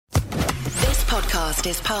podcast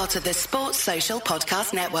is part of the Sports Social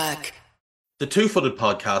Podcast Network. The Two-Footed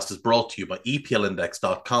Podcast is brought to you by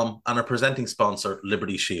EPLindex.com and our presenting sponsor,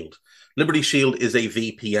 Liberty Shield. Liberty Shield is a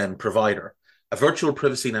VPN provider. A virtual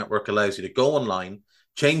privacy network allows you to go online,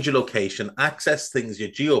 change your location, access things you're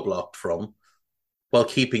geo-blocked from, while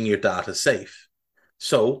keeping your data safe.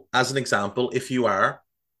 So, as an example, if you are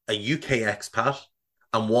a UK expat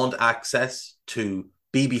and want access to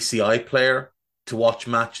BBC iPlayer to watch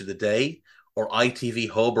Match of the Day, or ITV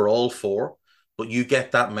Hub, or all four, but you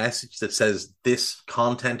get that message that says this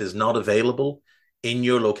content is not available in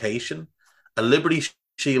your location, a Liberty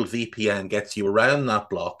Shield VPN gets you around that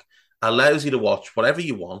block, allows you to watch whatever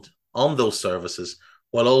you want on those services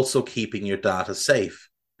while also keeping your data safe.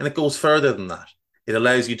 And it goes further than that. It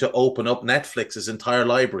allows you to open up Netflix's entire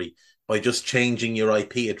library by just changing your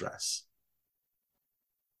IP address.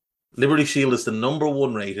 Liberty Shield is the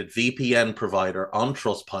 #1 rated VPN provider on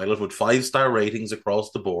Trustpilot with 5-star ratings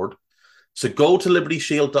across the board. So go to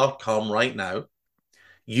libertyshield.com right now,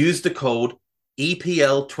 use the code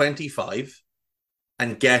EPL25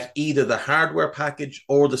 and get either the hardware package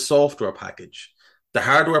or the software package. The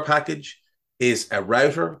hardware package is a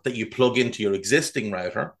router that you plug into your existing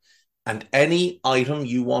router, and any item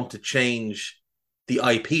you want to change the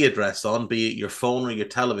IP address on, be it your phone or your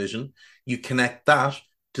television, you connect that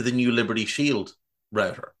to the new Liberty Shield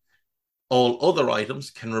router. All other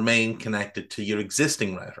items can remain connected to your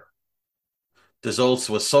existing router. There's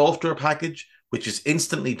also a software package which is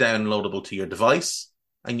instantly downloadable to your device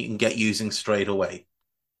and you can get using straight away.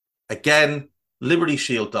 Again,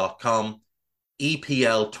 libertyshield.com,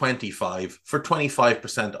 EPL25 for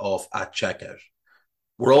 25% off at checkout.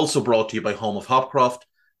 We're also brought to you by Home of Hopcroft,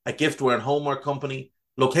 a giftware and homeware company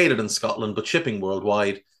located in Scotland but shipping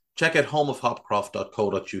worldwide. Check out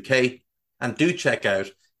homeofhopcroft.co.uk and do check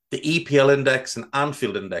out the EPL Index and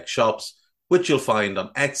Anfield Index shops, which you'll find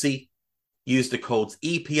on Etsy. Use the codes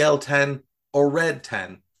EPL10 or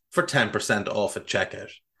RED10 for 10% off at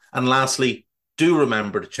checkout. And lastly, do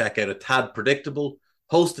remember to check out A Tad Predictable,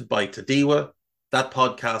 hosted by Tadiwa. That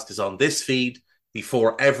podcast is on this feed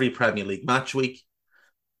before every Premier League match week.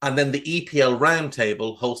 And then the EPL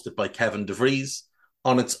Roundtable, hosted by Kevin DeVries,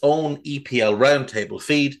 on its own EPL Roundtable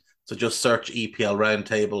feed. So just search EPL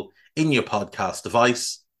Roundtable in your podcast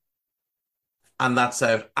device. And that's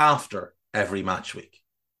out after every match week.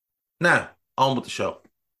 Now, on with the show.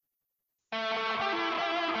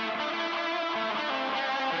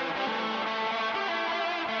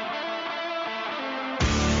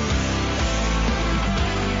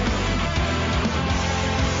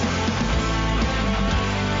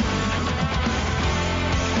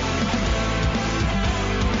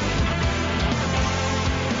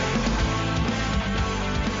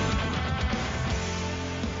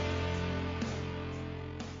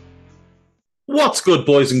 What's good,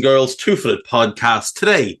 boys and girls? Two-Footed Podcast.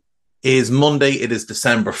 Today is Monday. It is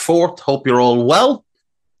December 4th. Hope you're all well.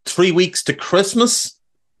 3 weeks to Christmas.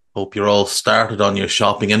 Hope you're all started on your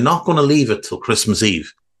shopping and not going to leave it till Christmas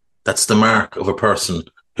Eve. That's the mark of a person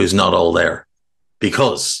who's not all there,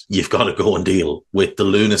 because you've got to go and deal with the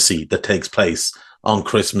lunacy that takes place on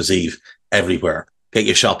Christmas Eve everywhere. Get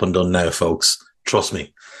your shopping done now, folks. Trust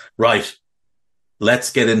me. Right.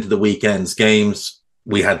 Let's get into the weekend's games.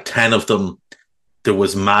 We had 10 of them. There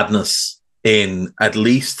was madness in at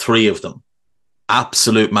least 3 of them.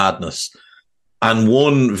 Absolute madness. And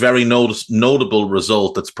one very notable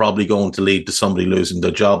result that's probably going to lead to somebody losing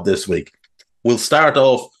their job this week. We'll start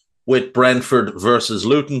off with Brentford versus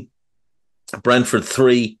Luton. Brentford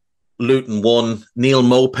 3, Luton 1. Neal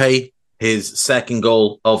Maupay, his second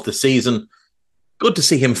goal of the season. Good to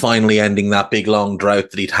see him finally ending that big long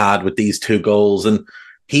drought that he'd had with these 2 goals. And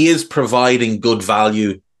he is providing good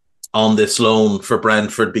value on this loan for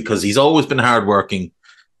Brentford because he's always been hardworking.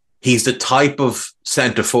 He's the type of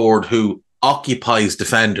centre-forward who occupies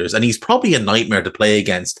defenders, and he's probably a nightmare to play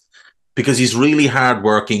against because he's really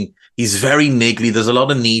hardworking. He's very niggly. There's a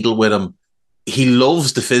lot of needle with him. He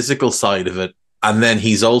loves the physical side of it, and then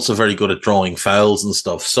he's also very good at drawing fouls and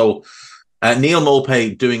stuff. So Neal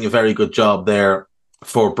Maupay doing a very good job there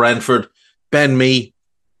for Brentford. Ben Mee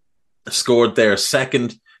scored their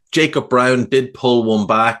second. Jacob Brown did pull one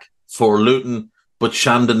back for Luton, but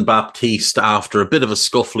Shandon Baptiste, after a bit of a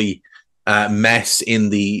scuffly mess in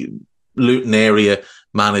the Luton area,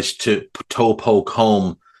 managed to toe poke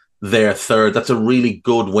home their third. That's a really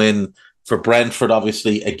good win for Brentford,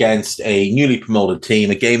 obviously, against a newly promoted team,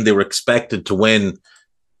 a game they were expected to win.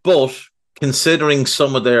 But considering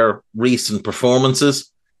some of their recent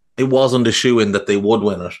performances, it wasn't a shoo-in that they would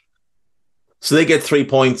win it. So they get 3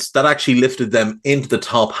 points. That actually lifted them into the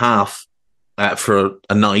top half for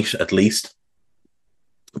a night, at least.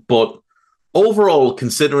 But overall,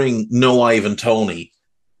 considering no Ivan Toney,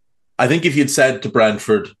 I think if you'd said to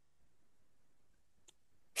Brentford,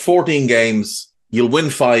 14 games, you'll win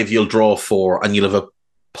 5, you'll draw 4, and you'll have a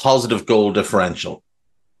positive goal differential,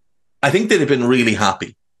 I think they'd have been really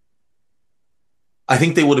happy. I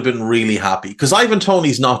think they would have been really happy because Ivan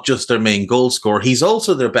Toney's not just their main goal scorer, he's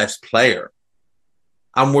also their best player.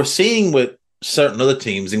 And we're seeing with certain other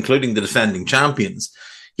teams, including the defending champions,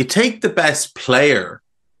 you take the best player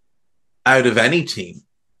out of any team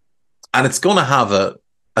and it's going to have a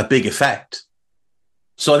big effect.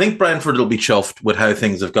 So I think Brentford will be chuffed with how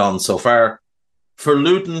things have gone so far. For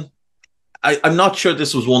Luton, I'm not sure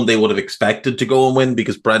this was one they would have expected to go and win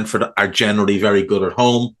because Brentford are generally very good at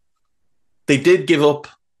home. They did give up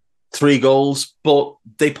 3 goals, but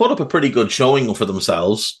they put up a pretty good showing for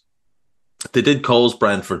themselves. They did cause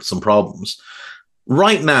Brentford some problems.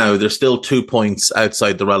 Right now, they're still 2 points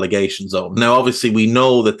outside the relegation zone. Now, obviously, we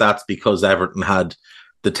know that that's because Everton had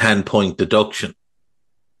the 10-point deduction.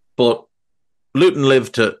 But Luton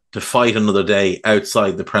live to fight another day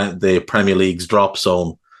outside the Premier League's drop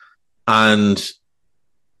zone. And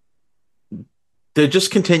they're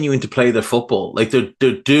just continuing to play their football. Like, they're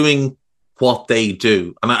doing what they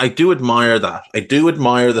do. And I do admire that. I do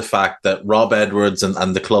admire the fact that Rob Edwards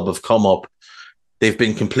and the club have come up. They've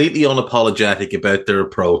been completely unapologetic about their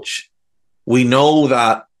approach. We know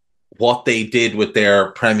that what they did with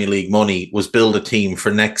their Premier League money was build a team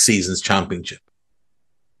for next season's championship.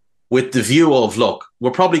 With the view of, look, we're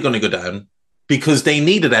probably going to go down because they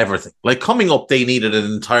needed everything. Like coming up, they needed an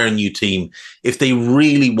entire new team if they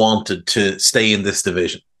really wanted to stay in this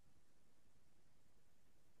division.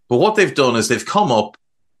 But what they've done is they've come up,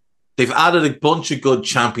 they've added a bunch of good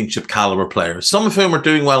championship caliber players, some of whom are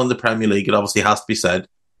doing well in the Premier League, it obviously has to be said.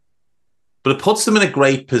 But it puts them in a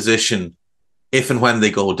great position if and when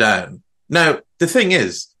they go down. Now, the thing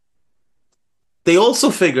is, they also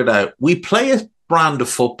figured out we play a brand of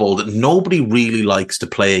football that nobody really likes to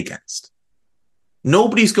play against.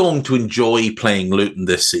 Nobody's going to enjoy playing Luton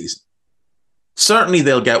this season. Certainly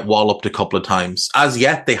they'll get walloped a couple of times. As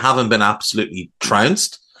yet, they haven't been absolutely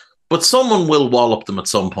trounced. But someone will wallop them at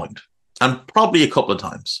some point, and probably a couple of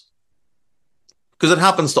times. Because it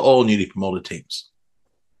happens to all newly promoted teams.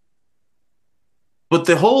 But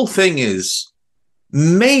the whole thing is,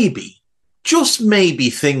 maybe, just maybe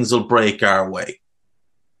things will break our way.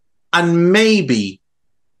 And maybe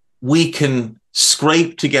we can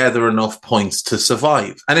scrape together enough points to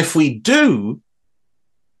survive. And if we do,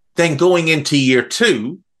 then going into year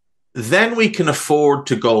 2, then we can afford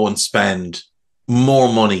to go and spend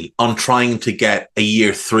more money on trying to get a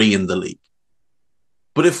year 3 in the league.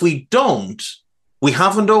 But if we don't, we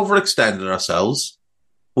haven't overextended ourselves.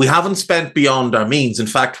 We haven't spent beyond our means. In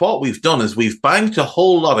fact, what we've done is we've banked a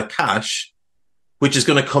whole lot of cash, which is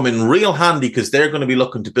going to come in real handy because they're going to be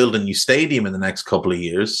looking to build a new stadium in the next couple of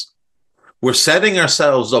years. We're setting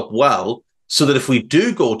ourselves up well so that if we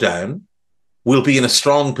do go down, we'll be in a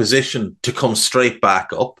strong position to come straight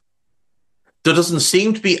back up. There doesn't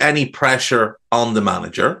seem to be any pressure on the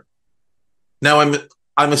manager. Now,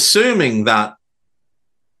 I'm assuming that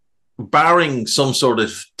barring some sort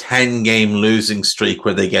of 10-game losing streak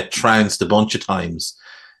where they get trounced a bunch of times,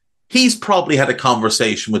 he's probably had a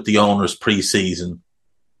conversation with the owners pre-season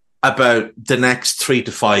about the next 3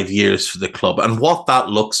 to 5 years for the club and what that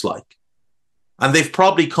looks like. And they've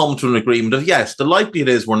probably come to an agreement of, yes, the likelihood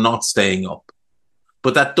is we're not staying up.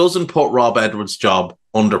 But that doesn't put Rob Edwards' job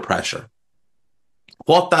under pressure.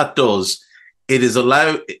 What that does, it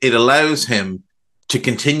allows him to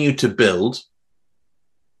continue to build,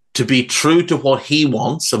 to be true to what he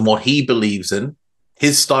wants and what he believes in,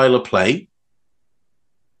 his style of play,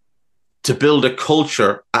 to build a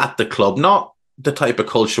culture at the club, not the type of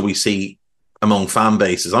culture we see among fan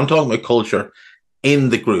bases. I'm talking about culture in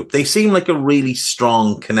the group. They seem like a really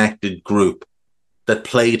strong, connected group that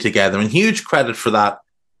play together. And huge credit for that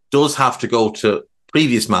does have to go to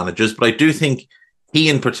previous managers, but I do think he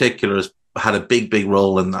in particular has had a big, big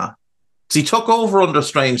role in that. So he took over under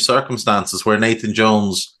strange circumstances where Nathan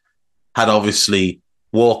Jones had obviously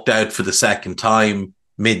walked out for the second time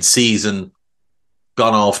mid-season,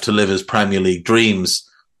 gone off to live his Premier League dreams.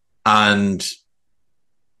 And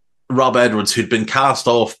Rob Edwards, who'd been cast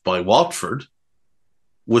off by Watford,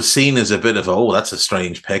 was seen as a bit of, oh, that's a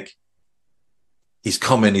strange pick. He's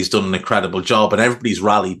come in, he's done an incredible job, and everybody's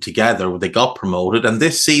rallied together. They got promoted, and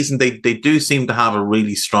this season they do seem to have a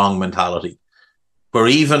really strong mentality, where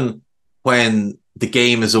even when the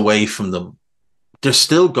game is away from them, they're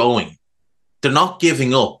still going. They're not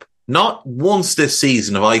giving up. Not once this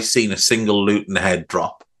season have I seen a single Luton head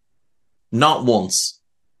drop. Not once.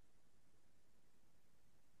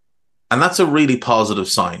 And that's a really positive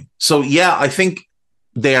sign. So, yeah, I think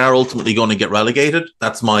they are ultimately going to get relegated.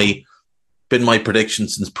 That's been my prediction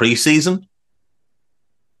since pre-season.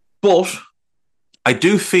 But I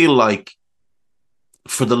do feel like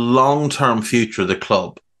for the long-term future of the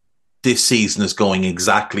club, this season is going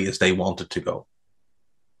exactly as they want it to go.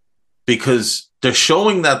 Because they're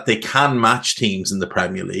showing that they can match teams in the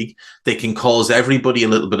Premier League. They can cause everybody a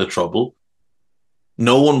little bit of trouble.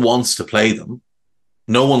 No one wants to play them.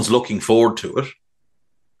 No one's looking forward to it.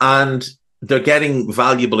 And they're getting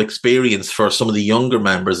valuable experience for some of the younger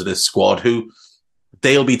members of this squad who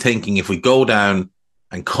they'll be thinking, if we go down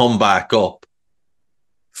and come back up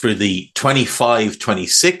for the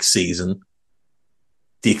 25-26 season,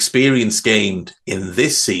 the experience gained in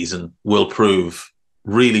this season will prove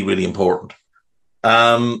really, really important.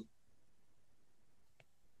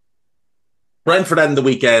 Brentford ended the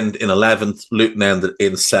weekend in 11th, Luton ended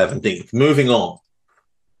in 17th. Moving on.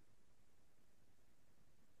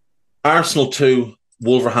 Arsenal 2,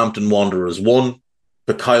 Wolverhampton Wanderers 1.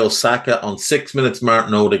 Bukayo Saka on 6 minutes,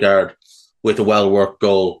 Martin Odegaard with a well-worked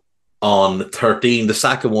goal on 13. The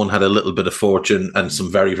Saka one had a little bit of fortune and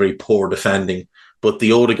some very, very poor defending, but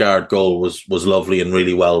the Odegaard goal was lovely and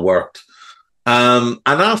really well worked. And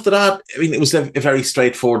after that, I mean, it was a very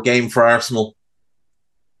straightforward game for Arsenal.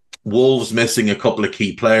 Wolves missing a couple of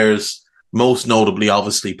key players, most notably,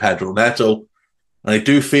 obviously, Pedro Neto. And I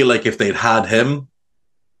do feel like if they'd had him,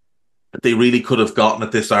 they really could have gotten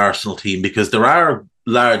at this Arsenal team, because there are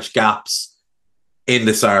large gaps in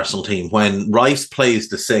this Arsenal team. When Rice plays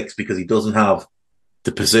the six because he doesn't have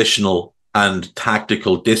the positional and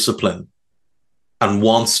tactical discipline and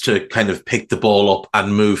wants to kind of pick the ball up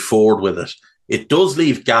and move forward with it, it does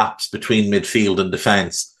leave gaps between midfield and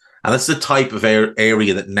defence. And that's the type of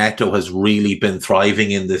area that Neto has really been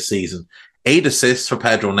thriving in this season. 8 assists for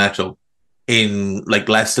Pedro Neto in like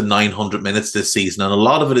less than 900 minutes this season. And a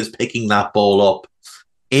lot of it is picking that ball up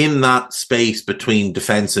in that space between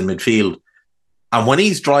defence and midfield. And when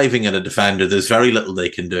he's driving at a defender, there's very little they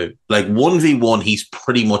can do. Like 1v1, he's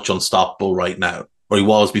pretty much unstoppable right now, or he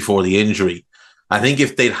was before the injury. I think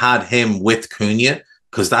if they'd had him with Cunha,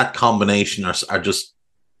 because that combination are just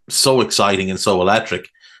so exciting and so electric,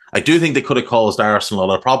 I do think they could have caused Arsenal a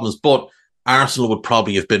lot of problems, but Arsenal would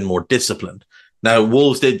probably have been more disciplined. Now,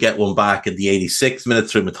 Wolves did get one back in the 86th minute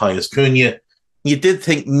through Matthias Cunha. You did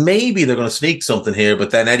think maybe they're going to sneak something here,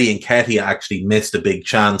 but then Eddie Nketiah actually missed a big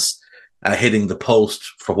chance, hitting the post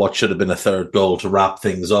for what should have been a third goal to wrap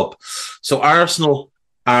things up. So Arsenal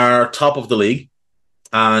are top of the league,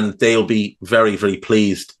 and they'll be very, very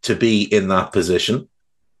pleased to be in that position.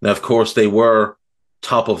 Now, of course, they were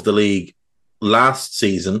top of the league last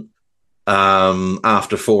season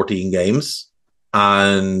after 14 games,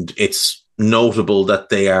 and it's notable that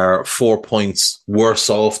they are 4 points worse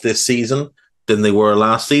off this season than they were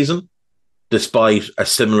last season, despite a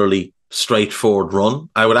similarly straightforward run.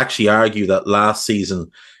 I would actually argue that last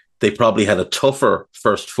season they probably had a tougher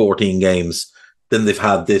first 14 games than they've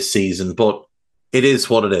had this season, but it is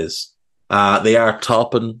what it is. They are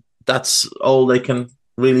top, and that's all they can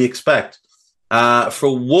really expect.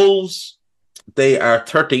 For Wolves, they are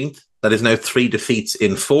 13th. That is now 3 defeats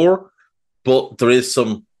in 4, but there is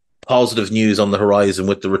some positive news on the horizon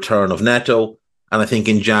with the return of Neto. And I think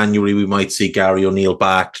in January, we might see Gary O'Neill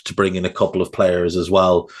back to bring in a couple of players as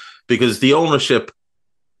well, because the ownership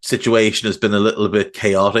situation has been a little bit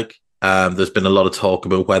chaotic. There's been a lot of talk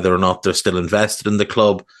about whether or not they're still invested in the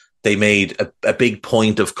club. They made a big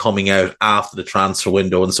point of coming out after the transfer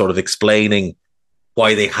window and sort of explaining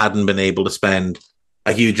why they hadn't been able to spend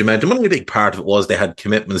a huge amount. And one big part of it was they had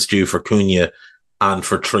commitments due for Cunha and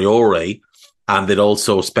for Traore, and they'd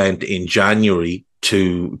also spent in January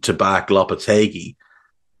to back Lopetegui.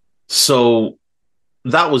 So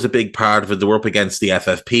that was a big part of it. They were up against the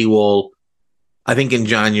FFP wall. I think in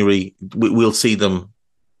January, we'll see them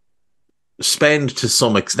spend to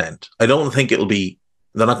some extent. I don't think they're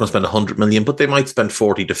not going to spend 100 million, but they might spend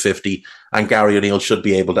 40 to 50, and Gary O'Neill should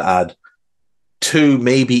be able to add 2,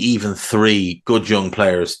 maybe even 3 good young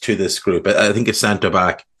players to this group. I think a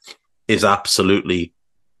centre-back is absolutely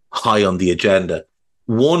high on the agenda.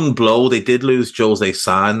 One blow, they did lose Jose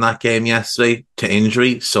Sa in that game yesterday to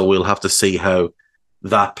injury, so we'll have to see how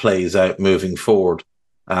that plays out moving forward,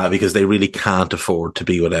 because they really can't afford to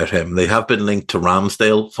be without him. They have been linked to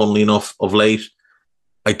Ramsdale, funnily enough, of late.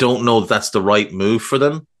 I don't know if that's the right move for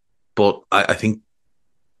them, but I think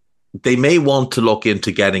they may want to look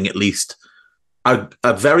into getting at least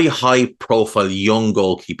a very high-profile young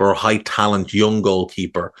goalkeeper, or high-talent young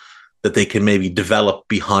goalkeeper that they can maybe develop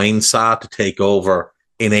behind Sa to take over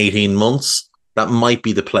in 18 months. That might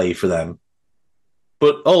be the play for them.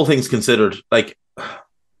 But all things considered, like,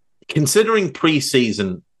 considering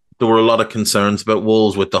pre-season, there were a lot of concerns about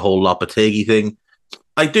Wolves with the whole Lopetegui thing.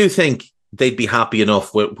 I do think they'd be happy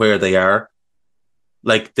enough with where they are.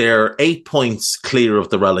 Like, they're 8 points clear of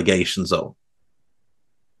the relegation zone.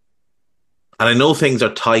 And I know things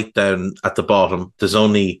are tight down at the bottom. There's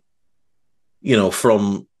only,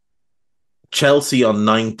 from Chelsea on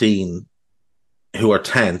 19, who are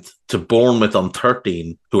 10th, to Bournemouth on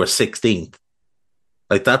 13, who are 16th.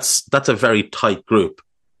 Like, that's a very tight group.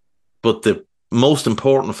 But the most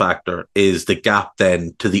important factor is the gap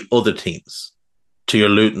then to the other teams, to your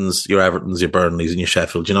Lutons, your Evertons, your Burnleys, and your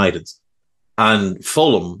Sheffield Uniteds. And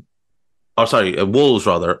Wolves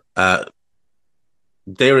rather,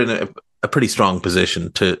 they're in a pretty strong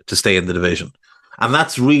position to stay in the division. And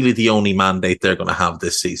that's really the only mandate they're going to have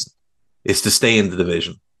this season, is to stay in the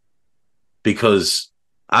division. Because,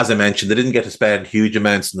 as I mentioned, they didn't get to spend huge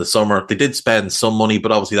amounts in the summer. They did spend some money,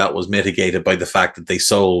 but obviously that was mitigated by the fact that they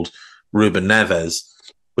sold Ruben Neves,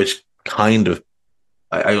 which kind of,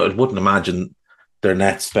 I wouldn't imagine their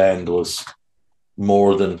net spend was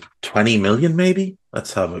more than 20 million, maybe.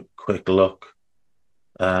 Let's have a quick look.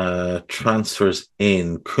 Transfers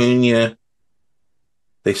in Cunha.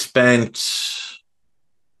 They spent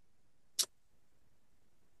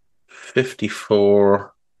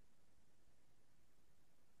 54,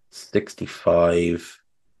 65,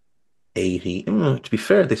 80. To be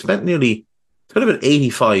fair, they spent about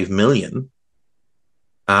 85 million.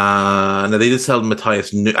 Now they did sell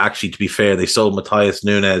Matthias. Actually, to be fair, they sold Matthias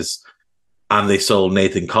Nunes and they sold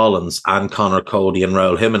Nathan Collins and Connor Cody and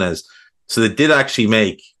Raul Jimenez. So they did actually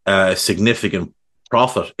make a significant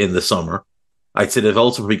profit in the summer. I'd say they've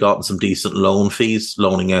also probably gotten some decent loan fees,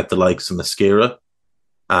 loaning out the likes of Mosquera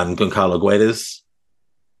and Goncalo Guedes.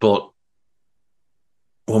 But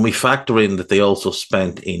when we factor in that they also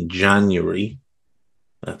spent in January,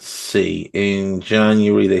 let's see, in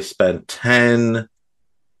January they spent 10,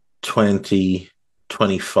 20,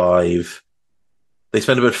 25. They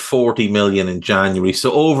spent about 40 million in January.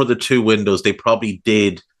 So over the two windows, they probably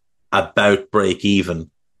did about break even.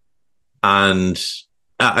 And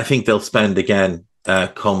I think they'll spend again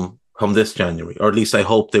come this January, or at least I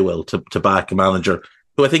hope they will, to back a manager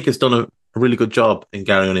who I think has done a really good job in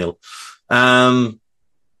Gary O'Neill.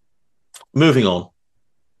 Moving on.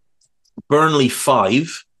 Burnley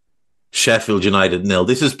 5, Sheffield United 0.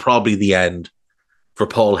 This is probably the end for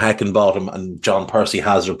Paul Heckingbottom, and John Percy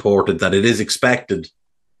has reported that it is expected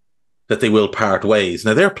that they will part ways.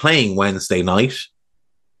 Now, they're playing Wednesday night,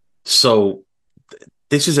 so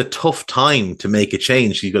this is a tough time to make a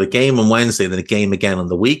change. You've got a game on Wednesday, then a game again on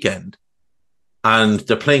the weekend, and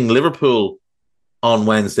they're playing Liverpool on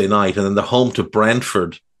Wednesday night, and then they're home to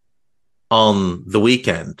Brentford on the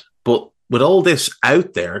weekend. But with all this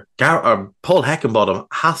out there, Paul Heckingbottom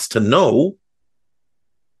has to know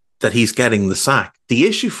that he's getting the sack. The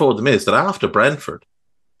issue for them is that after Brentford,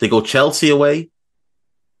 they go Chelsea away,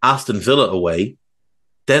 Aston Villa away,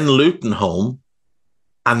 then Luton home,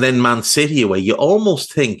 and then Man City away. You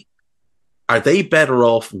almost think, are they better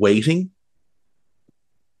off waiting,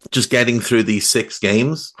 just getting through these 6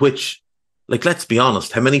 games? Which, like, let's be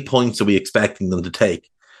honest, how many points are we expecting them to take?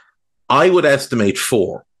 I would estimate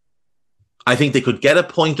 4. I think they could get a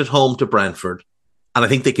point at home to Brentford, and I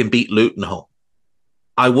think they can beat Luton home.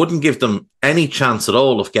 I wouldn't give them any chance at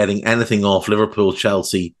all of getting anything off Liverpool,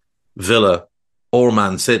 Chelsea, Villa, or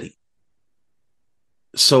Man City.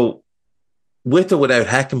 So, with or without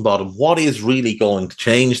Heckingbottom, what is really going to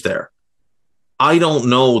change there? I don't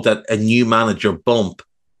know that a new manager bump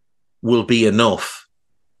will be enough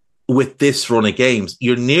with this run of games.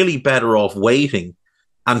 You're nearly better off waiting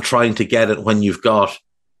and trying to get it when you've got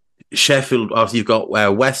Sheffield, obviously you've got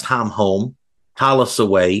West Ham home, Palace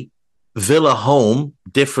away, Villa home,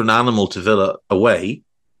 different animal to Villa away,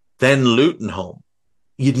 then Luton home.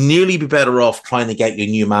 You'd nearly be better off trying to get your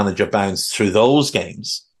new manager bounced through those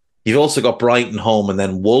games. You've also got Brighton home and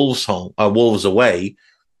then Wolves away.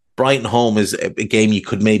 Brighton home is a game you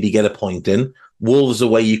could maybe get a point in. Wolves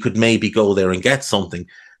away, you could maybe go there and get something.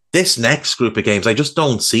 This next group of games, I just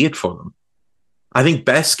don't see it for them. I think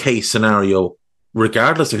best case scenario,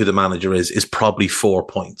 regardless of who the manager is probably 4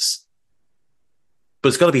 points. But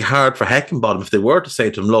it's got to be hard for Heckingbottom if they were to say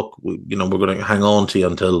to him, look, we're going to hang on to you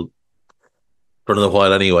for another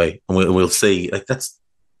while anyway, and we'll see. Like,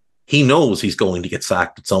 he knows he's going to get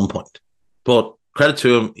sacked at some point. But credit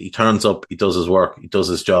to him, he turns up, he does his work, he does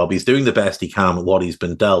his job. He's doing the best he can with what he's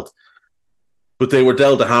been dealt. But they were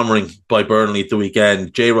dealt a hammering by Burnley at the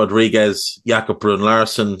weekend. Jay Rodriguez, Jakob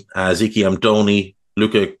Brun-Larsen, Ziki Amdoni,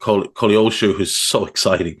 Luka Koleosho, who's so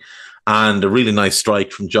exciting, and a really nice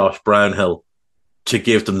strike from Josh Brownhill. to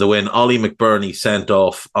give them the win. Ollie McBurney sent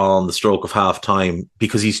off on the stroke of half time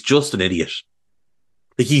because he's just an idiot.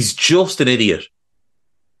 Like, he's just an idiot.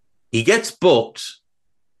 He gets booked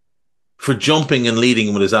for jumping and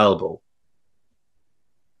leading with his elbow.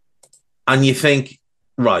 And you think,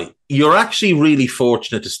 right, you're actually really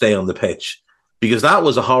fortunate to stay on the pitch because that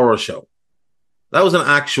was a horror show. That was an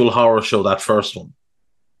actual horror show, that first one,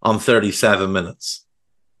 on 37 minutes.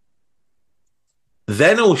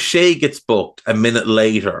 Then O'Shea gets booked a minute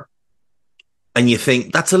later, and you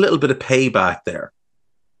think that's a little bit of payback there.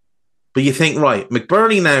 But you think, right,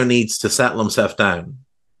 McBurney now needs to settle himself down.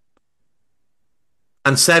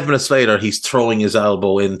 And 7 minutes later, he's throwing his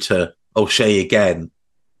elbow into O'Shea again,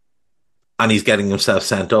 and he's getting himself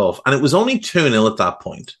sent off. And it was only 2-0 at that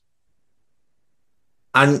point.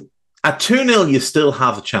 And at 2-0, you still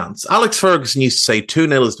have a chance. Alex Ferguson used to say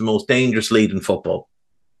 2-0 is the most dangerous lead in football.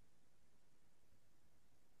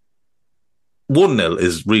 1-0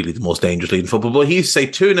 is really the most dangerous lead in football, but he used to say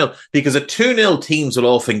 2-0 because at 2-0 teams will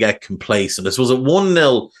often get complacent. This was at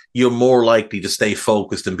 1-0, you're more likely to stay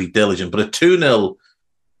focused and be diligent, but at 2-0,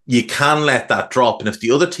 you can let that drop. And if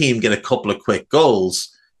the other team get a couple of quick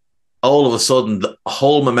goals, all of a sudden the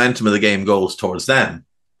whole momentum of the game goes towards them.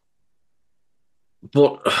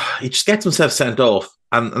 But he just gets himself sent off,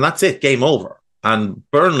 and that's it, game over. And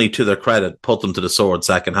Burnley, to their credit, put them to the sword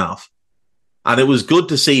second half. And it was good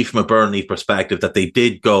to see from a Burnley perspective that they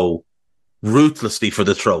did go ruthlessly for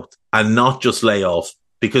the throat and not just lay off,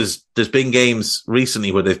 because there's been games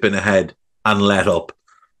recently where they've been ahead and let up.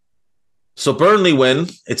 So Burnley win.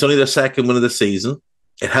 It's only their second win of the season.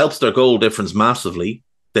 It helps their goal difference massively.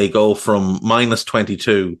 They go from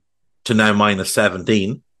 -22 to now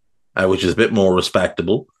 -17, which is a bit more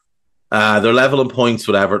respectable. They're level in points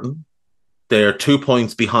with Everton. They're 2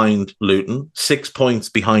 points behind Luton, 6 points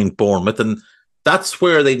behind Bournemouth. And that's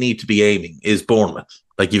where they need to be aiming, is Bournemouth.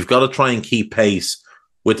 Like, you've got to try and keep pace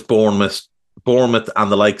with Bournemouth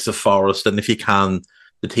and the likes of Forest. And if you can,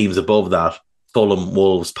 the teams above that, Fulham,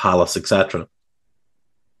 Wolves, Palace, etc.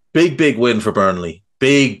 Big, big win for Burnley.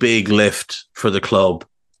 Big, big lift for the club.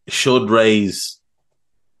 Should raise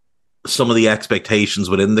some of the expectations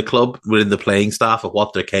within the club, within the playing staff of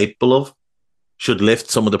what they're capable of. Should lift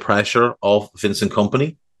some of the pressure off Vincent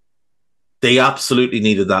Kompany. They absolutely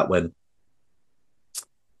needed that win.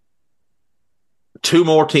 2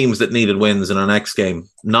 more teams that needed wins in our next game.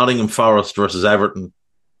 Nottingham Forest versus Everton.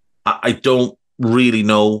 I don't really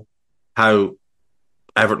know how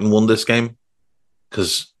Everton won this game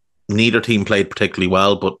because neither team played particularly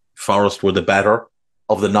well, but Forest were the better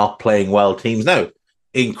of the not playing well teams. Now,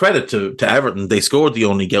 in credit to Everton, they scored the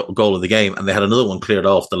only goal of the game and they had another one cleared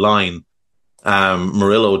off the line.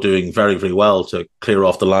 Murillo doing very, very well to clear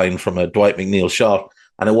off the line from a Dwight McNeil shot.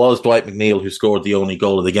 And it was Dwight McNeil who scored the only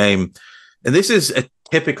goal of the game. And this is a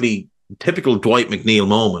typical Dwight McNeil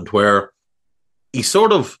moment where he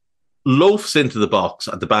sort of loafs into the box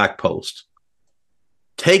at the back post,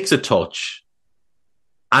 takes a touch,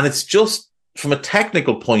 and it's just, from a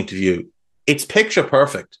technical point of view, it's picture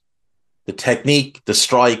perfect. The technique, the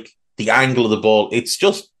strike, the angle of the ball,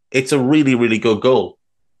 it's a really, really good goal.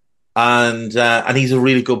 And he's a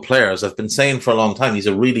really good player. As I've been saying for a long time, he's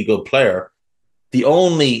a really good player. The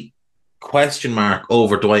only question mark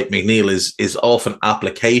over Dwight McNeil is often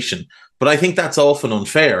application. But I think that's often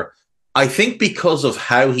unfair. I think because of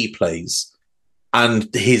how he plays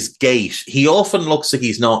and his gait, he often looks like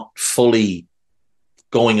he's not fully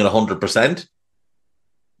going at 100%.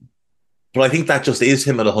 But I think that just is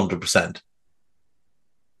him at 100%.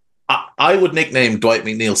 I would nickname Dwight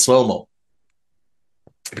McNeil slow-mo.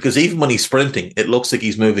 Because even when he's sprinting, it looks like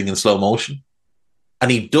he's moving in slow motion.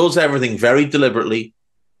 And he does everything very deliberately.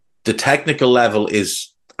 The technical level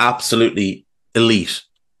is absolutely elite.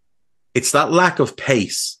 It's that lack of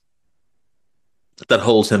pace that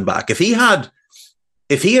holds him back. If he had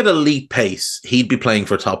elite pace, he'd be playing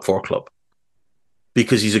for a top 4 club.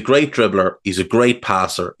 Because he's a great dribbler, he's a great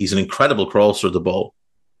passer, he's an incredible crosser of the ball.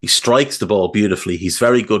 He strikes the ball beautifully. He's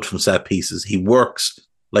very good from set pieces. He works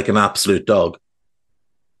like an absolute dog.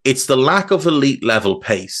 It's the lack of elite level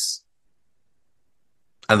pace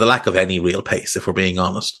and the lack of any real pace, if we're being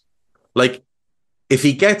honest. Like, if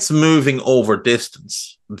he gets moving over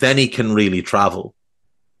distance, then he can really travel.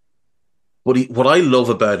 What I love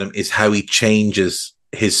about him is how he changes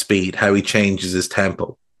his speed, how he changes his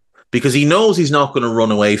tempo, because he knows he's not going to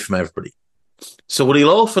run away from everybody. So what he'll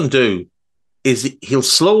often do is he'll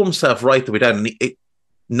slow himself right the way down. And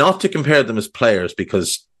not to compare them as players,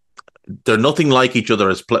 because they're nothing like each other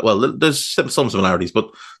as well, there's some similarities, but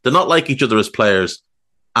they're not like each other as players.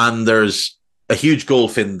 And there's a huge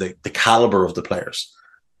gulf in the caliber of the players.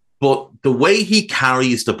 But the way he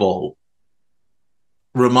carries the ball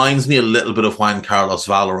reminds me a little bit of Juan Carlos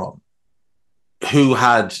Valeron, who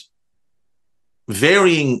had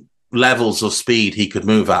varying levels of speed he could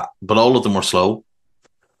move at, but all of them were slow.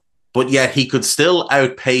 But yet he could still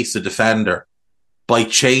outpace a defender by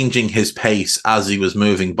changing his pace as he was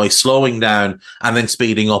moving, by slowing down and then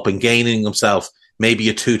speeding up and gaining himself maybe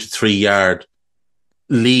a 2 to 3 yard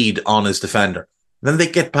lead on his defender. Then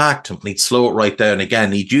they'd get back to him and he'd slow it right down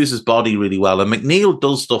again. He'd use his body really well. And McNeil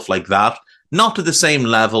does stuff like that, not to the same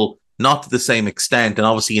level, not to the same extent, and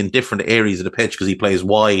obviously in different areas of the pitch because he plays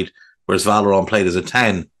wide, whereas Valeron played as a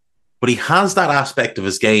 10. But he has that aspect of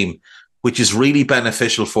his game which is really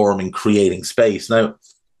beneficial for him in creating space. Now,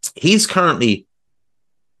 he's currently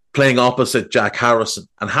playing opposite Jack Harrison,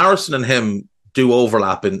 and Harrison and him do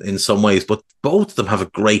overlap in some ways, but both of them have a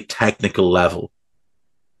great technical level.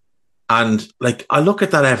 And like, I look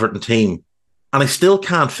at that Everton team and I still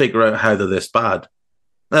can't figure out how they're this bad.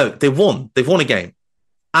 Now, they've won a game.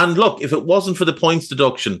 And look, if it wasn't for the points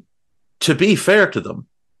deduction, to be fair to them,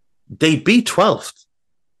 they'd be 12th.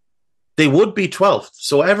 They would be 12th.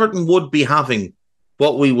 So Everton would be having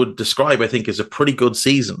what we would describe, I think, as a pretty good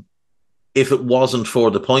season if it wasn't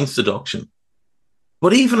for the points deduction.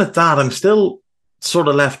 But even at that, I'm still sort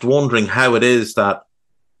of left wondering how it is that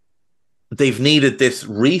they've needed this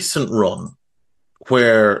recent run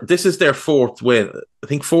where this is their fourth win. I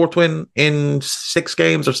think fourth win in 6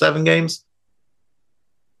 games or 7 games.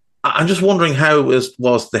 I'm just wondering how it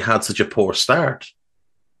was they had such a poor start.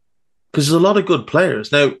 Because there's a lot of good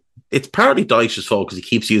players. Now, it's partly Dyche's fault because he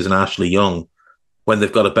keeps using Ashley Young when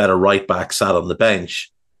they've got a better right back sat on the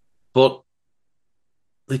bench. But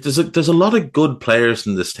like, there's a lot of good players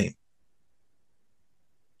in this team.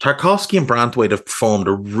 Tarkowski and Branthwaite have formed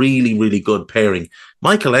a really, really good pairing.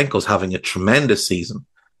 Michaelenko's having a tremendous season.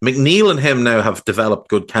 McNeil and him now have developed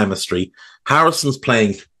good chemistry. Harrison's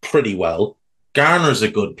playing pretty well. Garner's a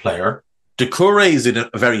good player. Doucouré is a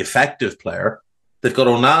very effective player. They've got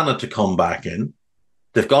Onana to come back in.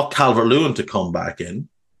 They've got Calvert-Lewin to come back in.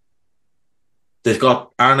 They've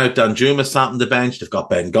got Arnaut Danjuma sat on the bench. They've got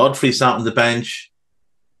Ben Godfrey sat on the bench.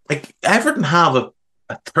 Like, Everton have a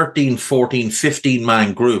 13, 14,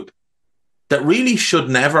 15-man group that really should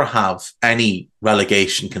never have any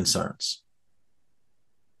relegation concerns.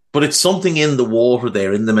 But it's something in the water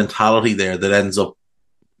there, in the mentality there, that ends up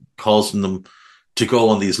causing them to go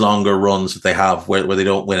on these longer runs that they have where they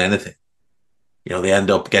don't win anything. You know, they end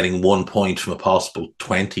up getting 1 point from a possible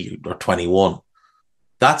 20 or 21.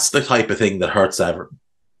 That's the type of thing that hurts Everton.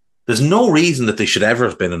 There's no reason that they should ever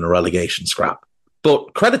have been in a relegation scrap.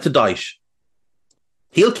 But credit to Dyche.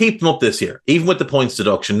 He'll keep them up this year, even with the points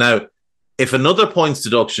deduction. Now, if another points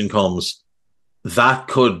deduction comes, that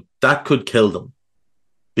could kill them.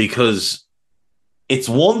 Because it's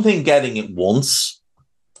one thing getting it once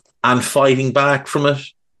and fighting back from it.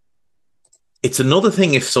 It's another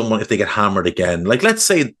thing if they get hammered again. Like, let's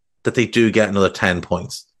say that they do get another 10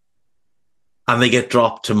 points and they get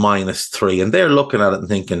dropped to -3 and they're looking at it and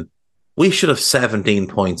thinking, we should have 17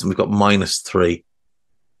 points and we've got -3.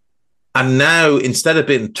 And now, instead of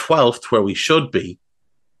being 12th where we should be,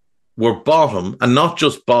 we're bottom, and not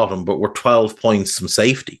just bottom, but we're 12 points from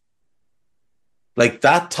safety. Like,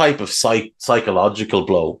 that type of psychological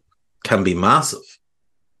blow can be massive.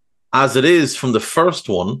 As it is, from the first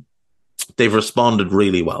one, they've responded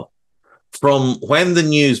really well. From when the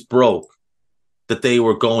news broke that they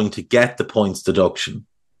were going to get the points deduction,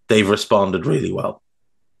 they've responded really well.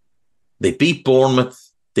 They beat Bournemouth.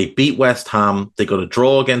 They beat West Ham. They got a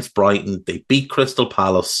draw against Brighton. They beat Crystal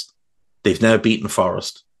Palace. They've now beaten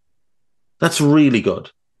Forest. That's really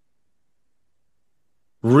good.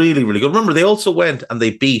 Really, really good. Remember, they also went and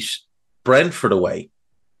they beat Brentford away.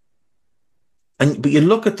 But you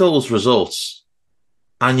look at those results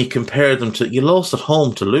and you compare them to, you lost at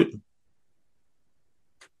home to Luton.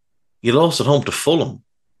 You lost at home to Fulham.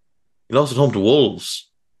 You lost at home to Wolves.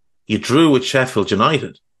 You drew with Sheffield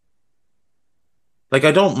United. Like,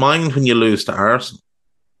 I don't mind when you lose to Arsenal.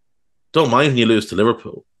 Don't mind when you lose to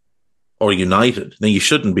Liverpool or United. Now, you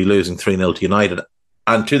shouldn't be losing 3-0 to United.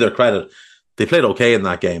 And to their credit, they played okay in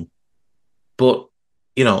that game. But,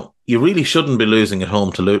 you know, you really shouldn't be losing at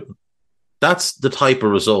home to Luton. That's the type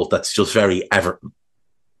of result that's just very Everton.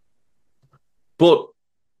 But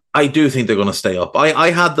I do think they're going to stay up.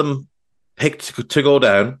 I had them picked to go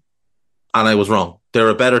down, and I was wrong. They're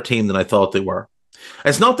a better team than I thought they were.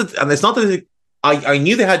 It's not that I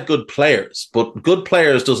knew they had good players, but good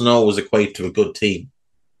players doesn't always equate to a good team.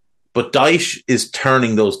 But Dyche is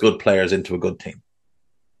turning those good players into a good team.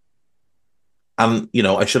 And, you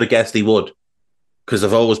know, I should have guessed he would. because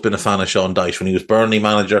I've always been a fan of Sean Dyche. When he was Burnley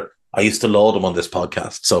manager, I used to laud him on this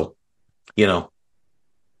podcast. So, you know.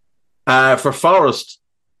 For Forest,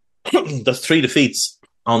 there's 3 defeats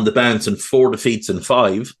on the bounce and 4 defeats in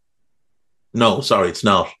 5. No, sorry, it's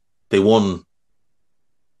not. They won.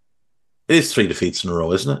 It is 3 defeats in a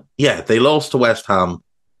row, isn't it? Yeah, they lost to West Ham,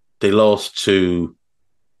 they lost to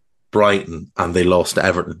Brighton, and they lost to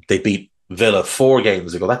Everton. They beat Villa 4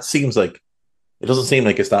 games ago. That seems like, it doesn't seem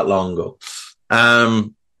like it's that long ago.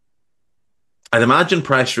 I'd imagine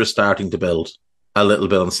pressure is starting to build a little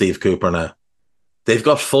bit on Steve Cooper now. They've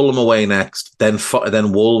got Fulham away next, then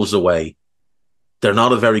Wolves away. They're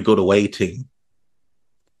not a very good away team.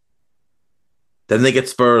 Then they get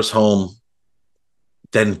Spurs home,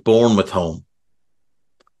 then Bournemouth home.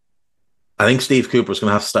 I think Steve Cooper's going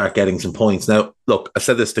to have to start getting some points. Now, look, I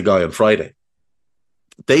said this to Guy on Friday.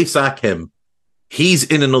 They sack him. He's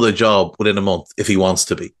in another job within a month if he wants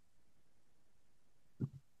to be.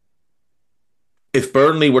 If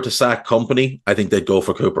Burnley were to sack Company, I think they'd go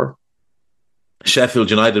for Cooper. Sheffield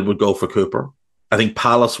United would go for Cooper. I think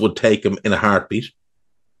Palace would take him in a heartbeat.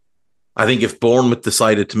 I think if Bournemouth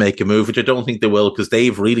decided to make a move, which I don't think they will because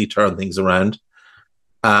they've really turned things around,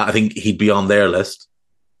 I think he'd be on their list.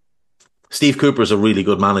 Steve Cooper's a really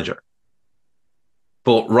good manager.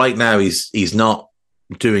 But right now he's not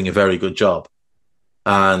doing a very good job.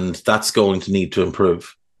 And that's going to need to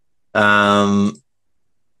improve.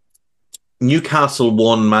 Newcastle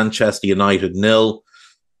won, Manchester United 0.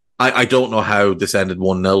 I don't know how this ended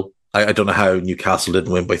 1-0. I don't know how Newcastle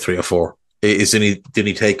didn't win by 3 or 4. Is any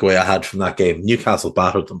takeaway I had from that game? Newcastle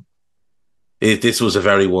battered them. This was a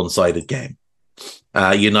very one-sided game.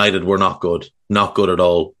 United were not good. Not good at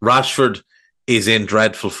all. Rashford is in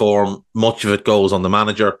dreadful form. Much of it goes on the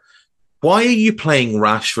manager. Why are you playing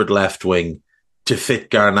Rashford left wing to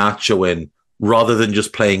fit Garnacho in rather than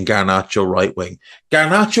just playing Garnacho right wing?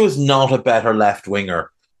 Garnacho is not a better left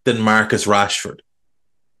winger than Marcus Rashford.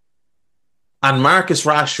 And Marcus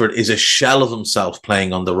Rashford is a shell of himself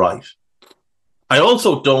playing on the right. I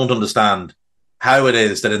also don't understand how it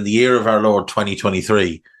is that in the year of our Lord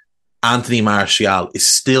 2023, Anthony Martial is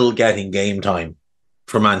still getting game time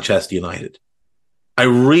for Manchester United. I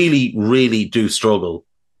really, really do struggle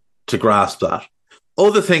to grasp that.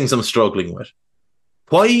 Other things I'm struggling with.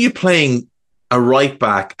 Why are you playing a right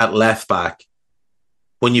back at left back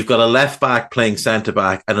when you've got a left back playing centre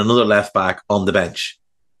back and another left back on the bench?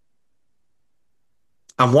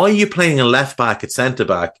 And why are you playing a left back at centre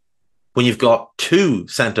back when you've got 2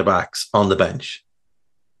 centre backs on the bench?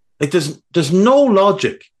 Like there's no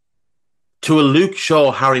logic to a Luke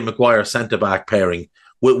Shaw, Harry Maguire centre back pairing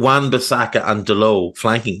with Wan-Bissaka and Dalot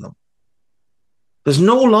flanking them. There's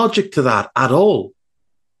no logic to that at all.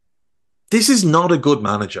 This is not a good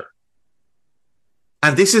manager.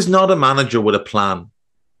 And this is not a manager with a plan.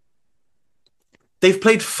 They've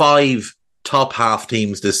played 5 top half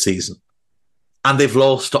teams this season. And they've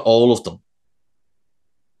lost to all of them.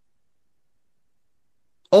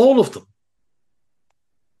 All of them.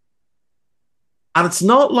 And it's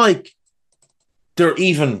not like they're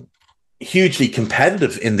even hugely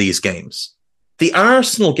competitive in these games. The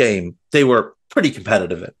Arsenal game, they were pretty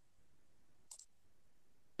competitive in.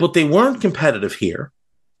 But they weren't competitive here.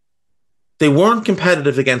 They weren't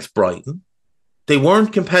competitive against Brighton. They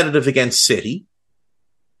weren't competitive against City.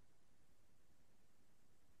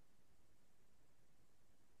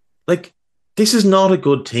 Like, this is not a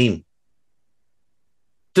good team.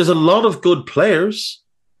 There's a lot of good players,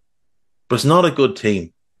 but it's not a good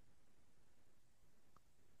team.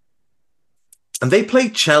 And they play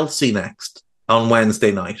Chelsea next on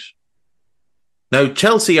Wednesday night. Now,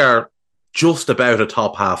 Chelsea are just about a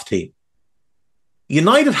top half team.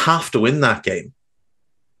 United have to win that game.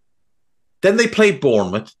 Then they play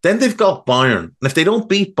Bournemouth. Then they've got Bayern. And if they don't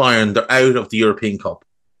beat Bayern, they're out of the European Cup.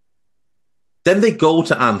 Then they go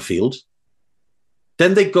to Anfield.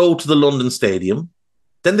 Then they go to the London Stadium.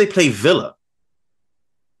 Then they play Villa.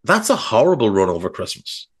 That's a horrible run over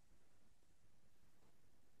Christmas.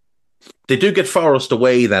 They do get Forest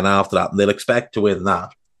away then after that, and they'll expect to win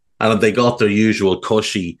that. And they got their usual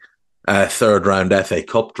cushy third round FA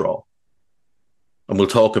Cup draw. And we'll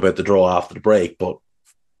talk about the draw after the break. But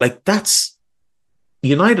like that's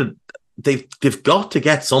United, they've got to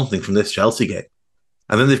get something from this Chelsea game.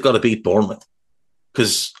 And then they've got to beat Bournemouth.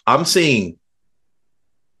 Because I'm seeing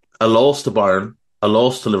a loss to Bayern, a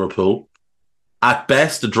loss to Liverpool, at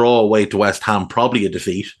best a draw away to West Ham, probably a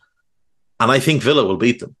defeat. And I think Villa will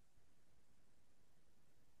beat them.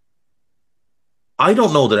 I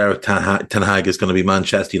don't know that Eric Ten Hag is going to be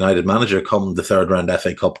Manchester United manager come the third round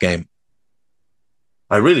FA Cup game.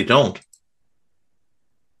 I really don't.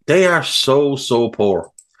 They are so, so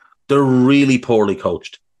poor. They're really poorly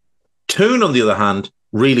coached. Toon, on the other hand,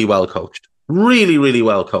 really well coached. Really, really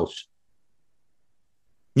well coached.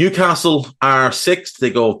 Newcastle are sixth. They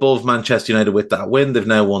go above Manchester United with that win. They've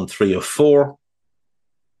now won 3 of 4.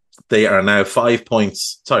 They are now 3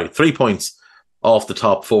 points off the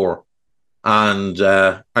top 4 and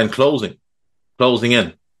closing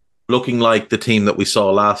in, looking like the team that we saw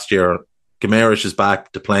last year. Guimaraes is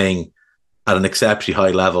back to playing at an exceptionally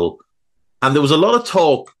high level. And there was a lot of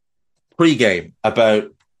talk pre-game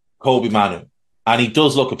about Kobbie Mainoo. And he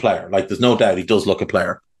does look a player. Like, there's no doubt he does look a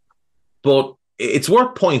player. But it's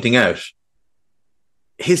worth pointing out,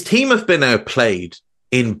 his team have been outplayed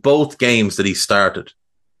in both games that he started.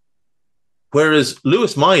 Whereas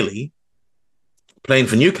Lewis Miley, playing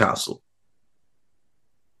for Newcastle,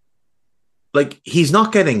 like, he's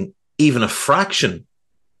not getting even a fraction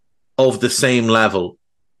of the same level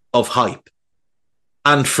of hype.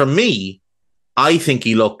 And for me, I think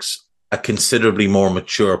he looks a considerably more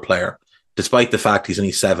mature player, despite the fact he's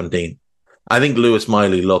only 17. I think Lewis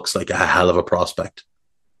Miley looks like a hell of a prospect.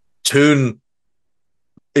 Toon,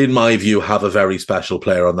 in my view, have a very special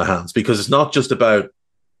player on their hands, because it's not just about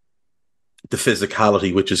the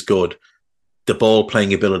physicality, which is good, the ball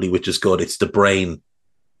playing ability, which is good. It's the brain.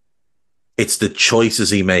 It's the choices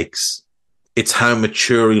he makes. It's how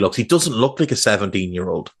mature he looks. He doesn't look like a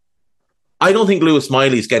 17-year-old. I don't think Lewis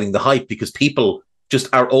Miley is getting the hype because people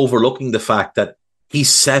just are overlooking the fact that he's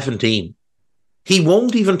 17. He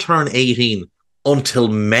won't even turn 18 until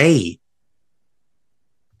May.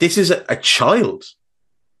 This is a child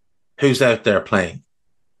who's out there playing.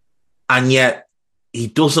 And yet, he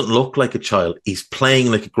doesn't look like a child. He's playing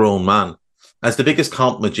like a grown man. That's the biggest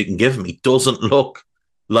compliment you can give him. He doesn't look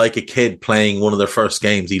like a kid playing one of their first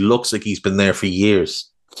games. He looks like he's been there for years.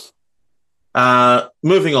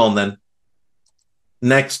 Moving on then.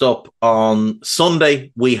 Next up on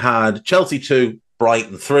Sunday, we had Chelsea 2,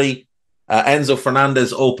 Brighton 3. Enzo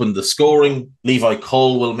Fernandez opened the scoring. Levi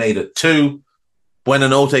Colwill made it 2.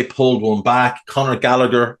 Buonanotte pulled one back. Conor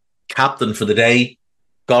Gallagher, captain for the day,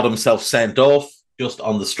 got himself sent off just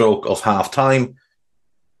on the stroke of half-time.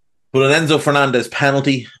 But an Enzo Fernandez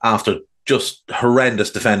penalty after just horrendous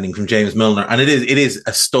defending from James Milner. And it is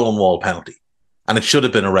a stonewall penalty. And it should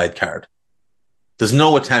have been a red card. There's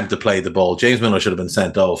no attempt to play the ball. James Milner should have been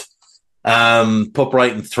sent off. Put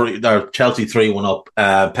Brighton 3, or Chelsea 3-1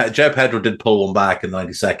 up. Joe Pedro did pull one back in the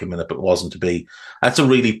 92nd minute, but it wasn't to be. That's a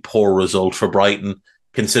really poor result for Brighton,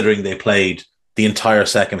 considering they played the entire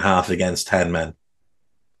second half against 10 men.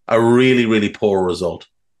 A really, really poor result.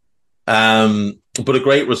 But a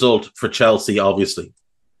great result for Chelsea, obviously.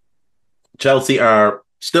 Chelsea are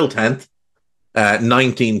still 10th,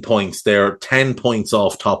 19 points. They're 10 points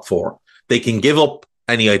off top 4. They can give up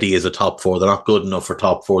any ideas of top 4. They're not good enough for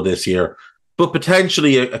top 4 this year. But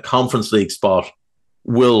potentially a Conference League spot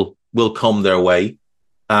will come their way.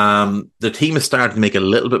 The team is starting to make a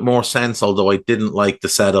little bit more sense, although I didn't like the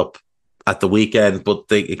setup at the weekend. But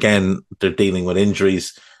they're dealing with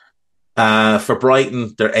injuries. For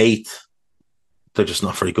Brighton, they're 8th. They're just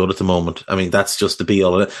not very good at the moment. I mean, that's just the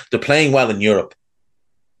be-all of it. They're playing well in Europe.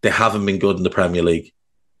 They haven't been good in the Premier League.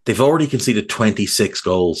 They've already conceded 26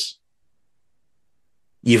 goals.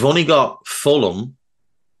 You've only got Fulham,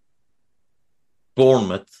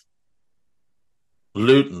 Bournemouth,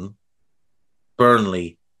 Luton,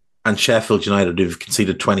 Burnley, and Sheffield United who've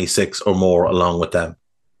conceded 26 or more along with them.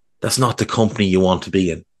 That's not the company you want to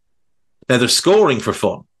be in. Now, they're scoring for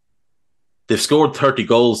fun. They've scored 30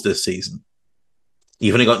 goals this season.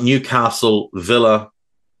 You've only got Newcastle, Villa,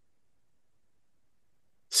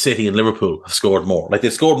 City and Liverpool have scored more. Like,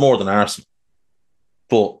 they've scored more than Arsenal.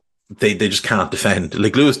 But they just can't defend.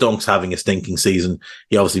 Like, Lewis Dunk's having a stinking season.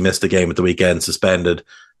 He obviously missed the game at the weekend, suspended.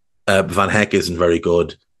 Van Heck isn't very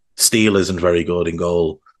good. Steele isn't very good in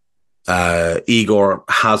goal. Igor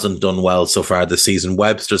hasn't done well so far this season.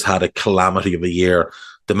 Webster's had a calamity of a year.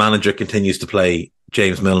 The manager continues to play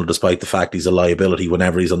James Milner despite the fact he's a liability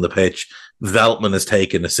whenever he's on the pitch. Veltman has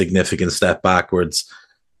taken a significant step backwards.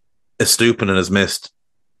 Estupiñán has missed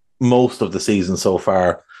most of the season so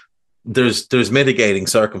far. There's mitigating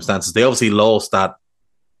circumstances. They obviously lost that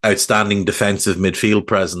outstanding defensive midfield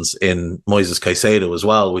presence in Moises Caicedo as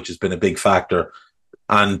well, which has been a big factor.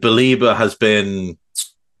 And Baliba has been,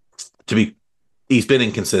 he's been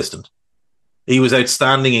inconsistent. He was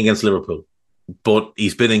outstanding against Liverpool, but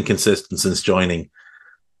he's been inconsistent since joining.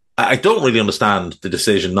 I don't really understand the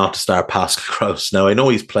decision not to start Pascal Gross. Now, I know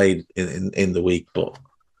he's played in the week, but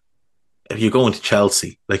if you're going to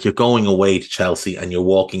Chelsea, like, you're going away to Chelsea and you're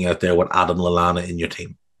walking out there with Adam Lallana in your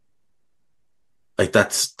team. Like,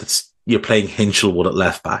 that's you're playing Hinchelwood at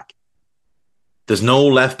left back. There's no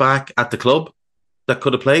left back at the club that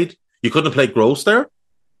could have played. You couldn't have played Gross there.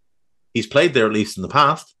 He's played there at least in the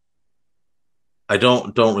past. I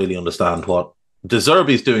don't really understand what De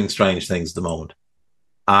Zerbi's doing. Strange things at the moment,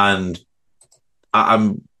 and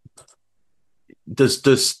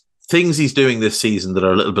there's things he's doing this season that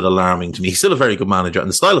are a little bit alarming to me. He's still a very good manager, and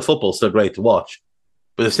the style of football is still great to watch.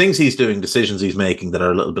 But there's things he's doing, decisions he's making that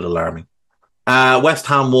are a little bit alarming. West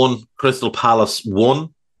Ham won, Crystal Palace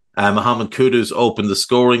won. Mohamed Kudus opened the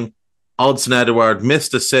scoring. Odsonne Edouard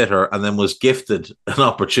missed a sitter and then was gifted an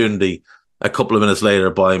opportunity a couple of minutes later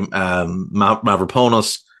by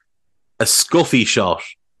Mavropanos. A scuffy shot,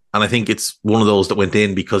 and I think it's one of those that went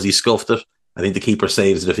in because he scuffed it. I think the keeper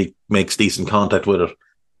saves it if he makes decent contact with it.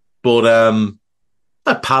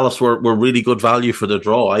 But Palace were really good value for the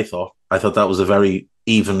draw, I thought. I thought that was a very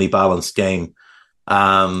evenly balanced game.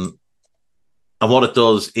 And what it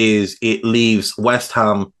does is it leaves West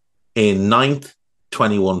Ham in 9th,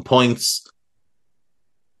 21 points.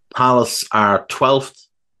 Palace are 12th,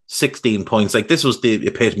 16 points. Like, this was the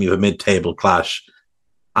epitome of a mid-table clash.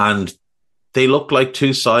 And they look like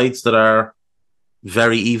two sides that are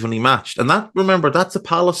very evenly matched. And that's a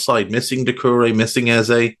Palace side, missing Doucouré, missing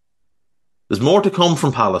Eze. There's more to come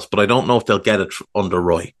from Palace, but I don't know if they'll get it under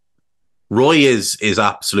Roy. Roy is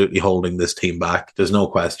absolutely holding this team back. There's no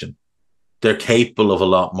question. They're capable of a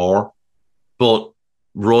lot more, but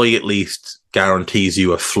Roy at least guarantees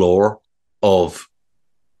you a floor of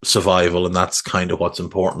survival, and that's kind of what's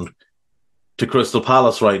important to Crystal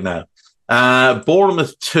Palace right now.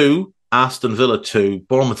 Bournemouth 2, Aston Villa 2.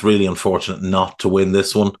 Bournemouth really unfortunate not to win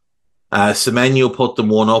this one. Semenyo put them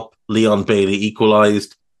one up. Leon Bailey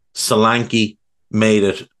equalised. Solanke made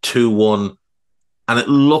it 2-1. And it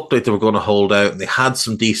looked like they were going to hold out, and they had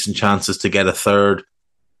some decent chances to get a third.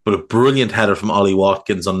 But a brilliant header from Ollie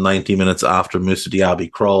Watkins on 90 minutes after Moussa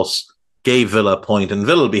Diaby cross gave Villa a point, and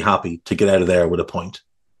Villa will be happy to get out of there with a point.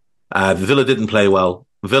 Villa didn't play well.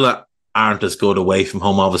 Villa aren't as good away from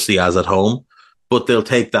home, obviously, as at home, but they'll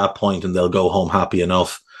take that point and they'll go home happy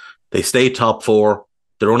enough. They stay top 4.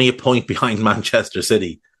 They're only a point behind Manchester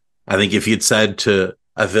City. I think if you'd said to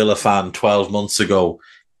a Villa fan 12 months ago,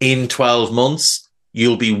 in 12 months,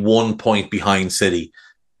 you'll be 1 point behind City,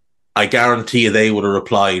 I guarantee you they would have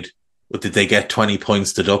replied, but did they get 20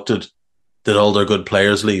 points deducted? Did all their good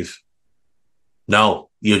players leave? No,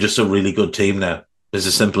 you're just a really good team now. It's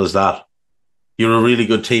as simple as that. You're a really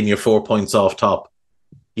good team. You're 4 points off top.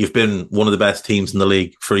 You've been one of the best teams in the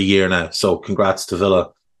league for a year now. So congrats to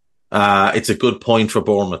Villa. It's a good point for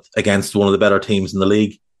Bournemouth against one of the better teams in the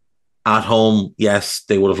league. At home, yes,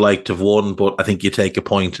 they would have liked to have won, but I think you take a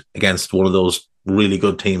point against one of those really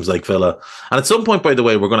good teams like Villa. And at some point, by the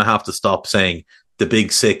way, we're going to have to stop saying the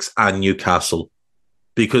Big Six and Newcastle,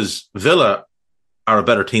 because Villa are a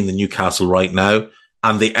better team than Newcastle right now,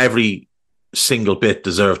 and they every single bit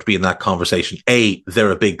deserve to be in that conversation. A, they're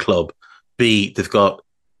a big club. B, they've got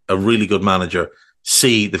a really good manager.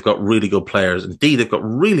 C, they've got really good players. And D, they've got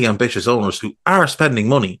really ambitious owners who are spending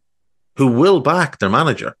money, who will back their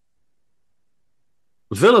manager.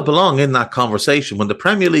 Villa belong in that conversation. When the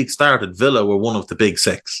Premier League started, Villa were one of the Big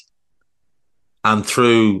Six. And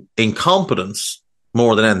through incompetence,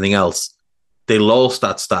 more than anything else, they lost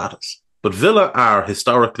that status. But Villa are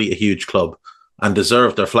historically a huge club and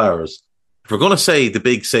deserve their flowers. If we're going to say the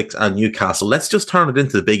Big Six and Newcastle, let's just turn it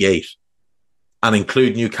into the Big Eight and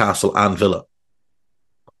include Newcastle and Villa.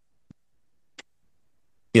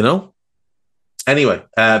 You know? Anyway,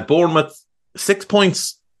 Bournemouth, 6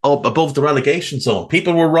 points up above the relegation zone.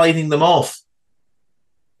 People were writing them off.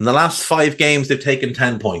 In the last 5 games, they've taken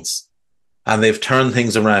 10 points and they've turned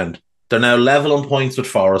things around. They're now level on points with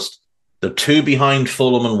Forest. They're 2 behind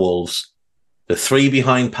Fulham and Wolves. They're 3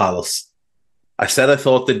 behind Palace. I said I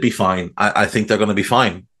thought they'd be fine. I think they're going to be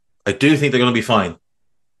fine. I do think they're going to be fine.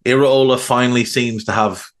 Iraola finally seems to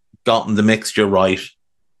have gotten the mixture right.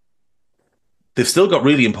 They've still got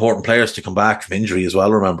really important players to come back from injury as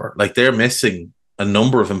well, remember. Like, they're missing a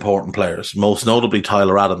number of important players, most notably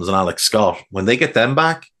Tyler Adams and Alex Scott. When they get them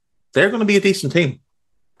back, they're going to be a decent team.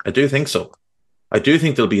 I do think so. I do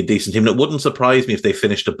think they'll be a decent team. And it wouldn't surprise me if they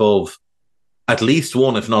finished above at least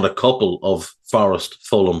one, if not a couple, of Forest,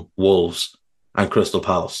 Fulham, Wolves and Crystal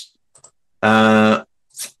Palace.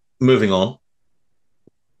 Moving on.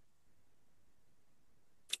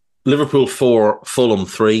 Liverpool 4, Fulham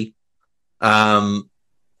 3.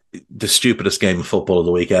 The stupidest game of football of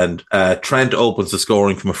the weekend. Trent opens the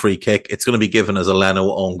scoring from a free kick. It's going to be given as a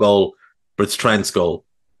Leno own goal, but it's Trent's goal.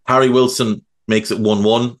 Harry Wilson makes it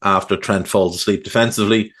 1-1 after Trent falls asleep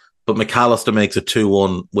defensively, but McAllister makes it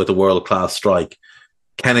 2-1 with a world-class strike.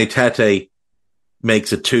 Kenny Tete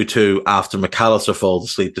makes it 2-2 after McAllister falls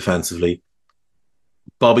asleep defensively.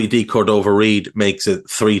 Bobby D. Cordova-Reid makes it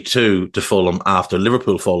 3-2 to Fulham after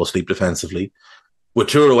Liverpool fall asleep defensively.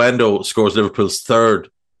 Wataru Endo scores Liverpool's third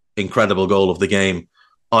incredible goal of the game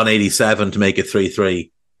on 87 to make it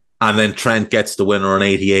 3-3. And then Trent gets the winner on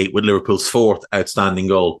 88 with Liverpool's fourth outstanding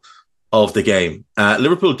goal of the game.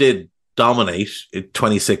 Liverpool did dominate,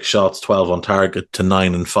 26 shots, 12 on target to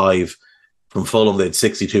 9-5 from Fulham. They had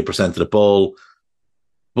 62% of the ball,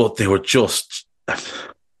 but they were just...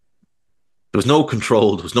 There was no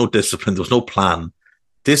control, there was no discipline, there was no plan.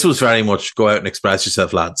 This was very much go out and express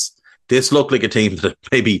yourself, lads. This looked like a team that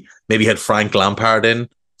maybe had Frank Lampard in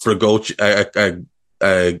for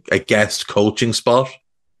a guest coaching spot.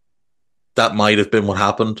 That might have been what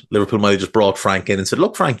happened. Liverpool might have just brought Frank in and said,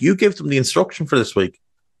 look, Frank, you give them the instruction for this week.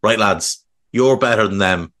 Right, lads, you're better than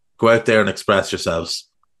them. Go out there and express yourselves.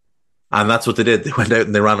 And that's what they did. They went out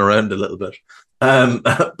and they ran around a little bit.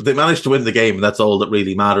 They managed to win the game, and that's all that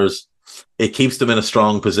really matters. It keeps them in a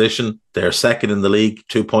strong position. They're second in the league,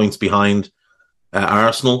 2 points behind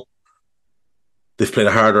Arsenal. They've played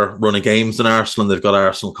a harder run of games than Arsenal, and they've got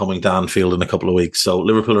Arsenal coming down field in a couple of weeks. So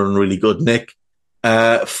Liverpool are in really good nick.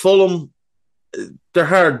 Fulham, they're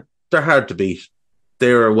hard to beat.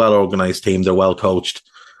 They're a well-organised team. They're well coached.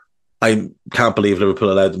 I can't believe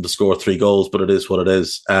Liverpool allowed them to score 3 goals, but it is what it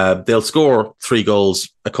is. They'll score 3 goals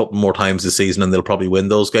a couple more times this season, and they'll probably win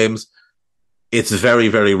those games. It's very,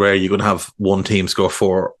 very rare you're going to have one team score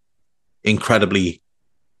 4 incredibly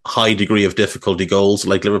high degree of difficulty goals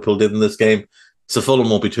like Liverpool did in this game. So Fulham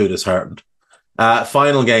won't be too disheartened.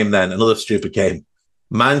 Final game then, another stupid game.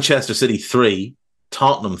 Manchester City 3,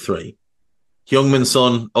 Tottenham 3. Heung-min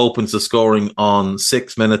Son opens the scoring on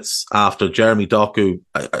 6 minutes after Jeremy Doku,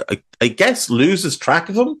 I guess, loses track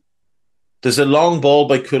of him. There's a long ball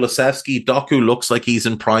by Kulusevski. Doku looks like he's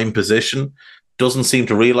in prime position. Doesn't seem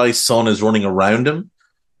to realise Son is running around him.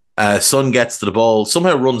 Son gets to the ball,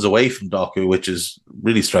 somehow runs away from Doku, which is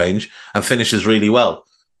really strange, and finishes really well.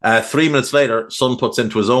 3 minutes later, Son puts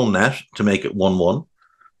into his own net to make it 1-1.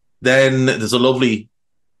 Then there's a lovely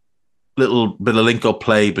little bit of link-up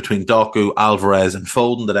play between Doku, Alvarez and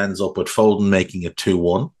Foden that ends up with Foden making it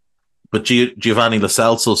 2-1. But Giovanni Lo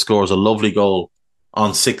Celso scores a lovely goal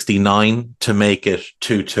on 69 to make it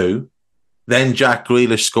 2-2. Then Jack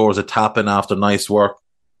Grealish scores a tap-in after nice work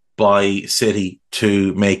by City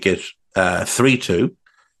to make it 3-2.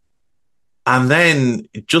 And then,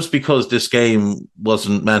 just because this game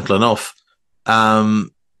wasn't mental enough,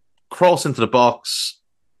 cross into the box.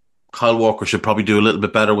 Kyle Walker should probably do a little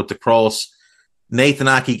bit better with the cross. Nathan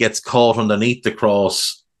Ake gets caught underneath the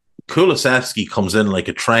cross. Kulusevski comes in like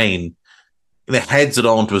a train. He heads it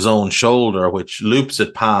onto his own shoulder, which loops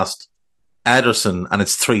it past Ederson, and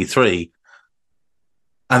it's 3-3.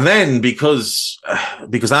 And then, because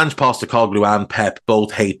Ange Postecoglou and Pep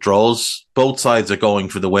both hate draws, both sides are going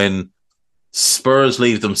for the win. Spurs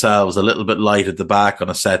leave themselves a little bit light at the back on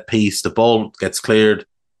a set piece. The ball gets cleared.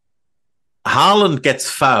 Haaland gets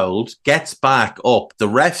fouled, gets back up. The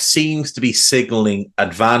ref seems to be signalling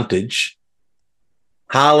advantage.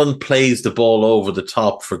 Haaland plays the ball over the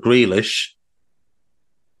top for Grealish,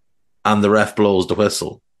 and the ref blows the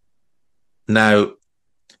whistle. Now,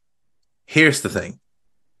 here's the thing.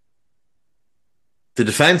 The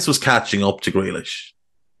defence was catching up to Grealish,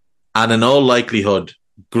 and in all likelihood,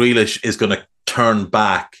 Grealish is going to turn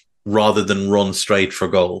back rather than run straight for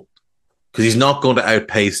goal, because he's not going to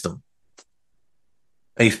outpace them.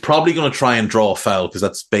 And he's probably going to try and draw a foul, because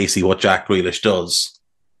that's basically what Jack Grealish does.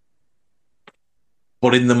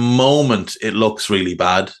 But in the moment, it looks really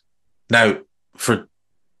bad. Now, for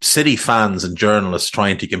City fans and journalists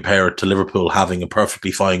trying to compare it to Liverpool having a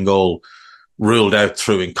perfectly fine goal ruled out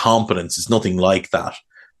through incompetence, it's nothing like that.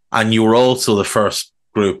 And you were also the first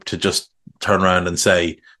group to just turn around and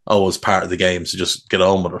say, oh, it's part of the game, so just get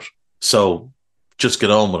on with it. So just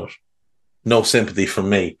get on with it. No sympathy from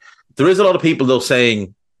me. There is a lot of people, though,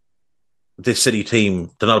 saying this City team,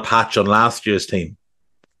 they're not a patch on last year's team.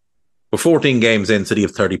 We're 14 games in, City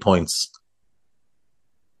have 30 points.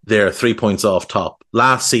 They're 3 points off top.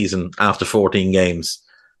 Last season, after 14 games,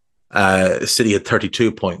 City had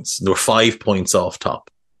 32 points. They were 5 points off top.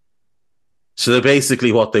 So they're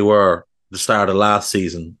basically what they were the start of last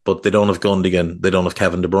season, but they don't have Gundogan. They don't have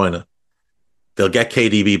Kevin De Bruyne. They'll get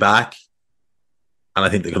KDB back, and I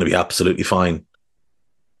think they're going to be absolutely fine.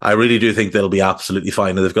 I really do think they'll be absolutely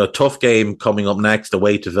fine. And they've got a tough game coming up next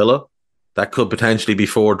away to Villa. That could potentially be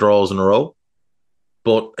 4 draws in a row.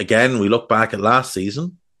 But again, we look back at last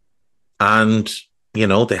season and, you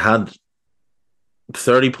know, they had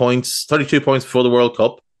 30 points, 32 points before the World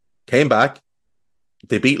Cup, came back,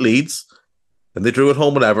 They beat Leeds. Then they drew at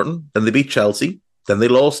home with Everton. Then they beat Chelsea. Then they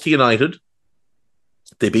lost to United.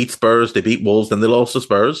 They beat Spurs. They beat Wolves. Then they lost to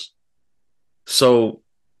Spurs. So,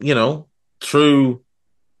 through...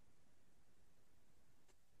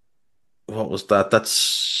 What was that?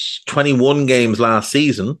 That's 21 games last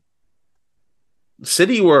season.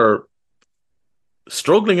 City were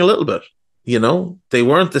struggling a little bit. They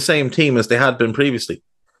weren't the same team as they had been previously.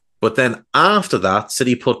 But then after that,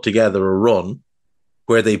 City put together a run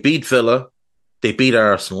where they beat Villa, they beat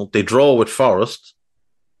Arsenal, they draw with Forest,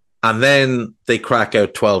 and then they crack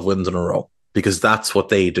out 12 wins in a row because that's what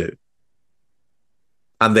they do.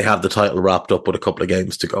 And they have the title wrapped up with a couple of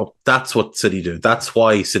games to go. That's what City do. That's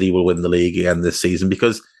why City will win the league again this season,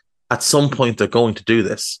 because at some point they're going to do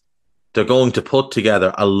this. They're going to put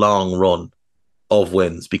together a long run of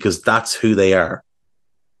wins because that's who they are.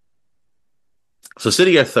 So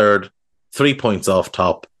City are third, 3 points off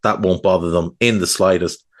top. That won't bother them in the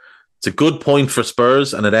slightest. It's a good point for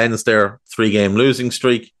Spurs, and it ends their 3-game losing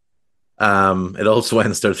streak. It also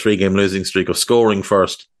ends their 3-game losing streak of scoring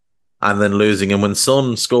first and then losing. And when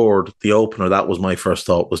Son scored the opener, that was my first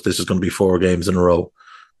thought, was this is going to be 4 games in a row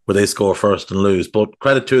where they score first and lose. But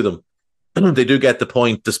credit to them. They do get the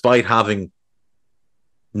point despite having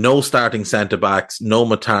no starting centre-backs, no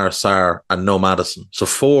Matar Sarr, and no Maddison. So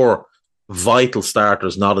 4 vital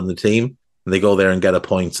starters not in the team, and they go there and get a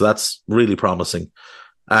point. So that's really promising.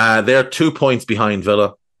 They're 2 points behind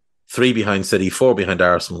Villa, 3 behind City, 4 behind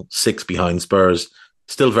Arsenal, 6 behind Spurs.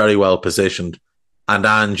 Still very well positioned. And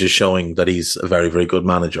Ange is showing that he's a very, very good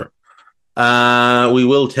manager. We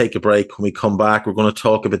will take a break. When we come back, we're going to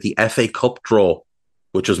talk about the FA Cup draw,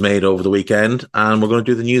 which was made over the weekend, and we're going to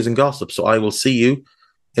do the news and gossip. So I will see you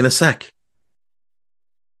in a sec.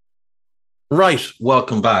 Right,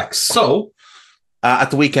 welcome back. So,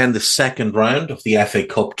 at the weekend, the second round of the FA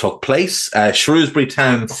Cup took place. Shrewsbury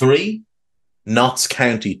Town 3, Notts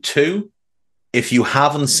County 2. If you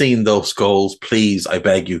haven't seen those goals, please, I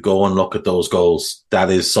beg you, go and look at those goals. That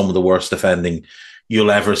is some of the worst defending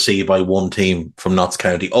you'll ever see by one team from Notts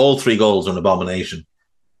County. All 3 goals are an abomination.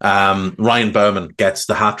 Ryan Bowman gets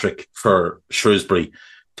the hat-trick for Shrewsbury,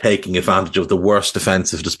 taking advantage of the worst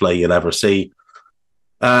defensive display you'll ever see.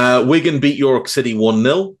 Wigan beat York City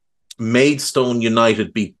 1-0. Maidstone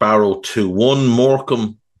United beat Barrow 2-1.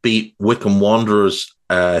 Morecambe beat Wycombe Wanderers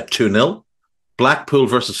 2-0. Blackpool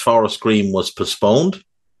versus Forest Green was postponed.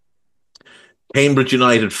 Cambridge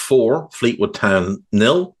United 4, Fleetwood Town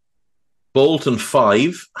 0. Bolton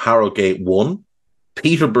 5, Harrogate 1.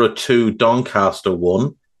 Peterborough 2, Doncaster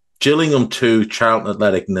 1. Gillingham 2, Charlton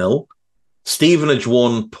Athletic 0. Stevenage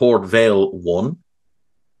 1, Port Vale 1.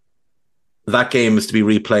 That game is to be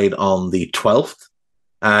replayed on the 12th.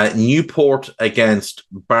 Newport against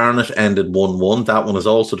Barnet ended 1-1. That one is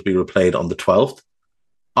also to be replayed on the 12th.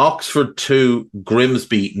 Oxford 2,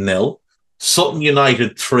 Grimsby 0. Sutton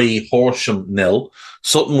United 3, Horsham 0.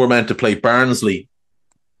 Sutton were meant to play Barnsley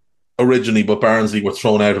originally, but Barnsley were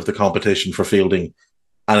thrown out of the competition for fielding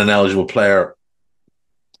an ineligible player.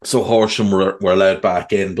 So Horsham were allowed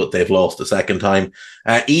back in, but they've lost a second time.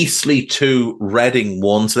 Eastleigh 2, Reading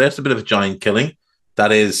 1. So there's a bit of a giant killing.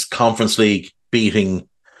 That is Conference League beating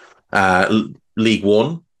League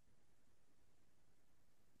 1.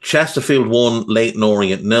 Chesterfield 1, Leyton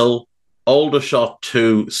Orient 0. Aldershot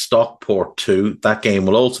 2, Stockport 2. That game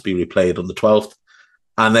will also be replayed on the 12th.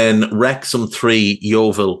 And then Wrexham 3,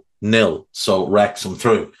 Yeovil 0. So Wrexham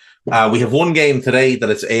through. We have one game today that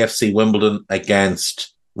is AFC Wimbledon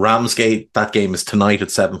against Ramsgate. That game is tonight at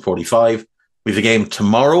 7:45. We have a game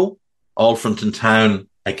tomorrow, Alfreton Town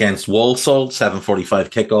against Walsall, 7:45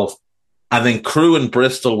 kickoff. And then Crewe and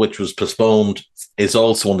Bristol, which was postponed, is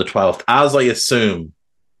also on the 12th, as I assume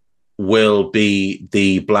will be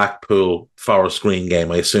the Blackpool Forest Green game.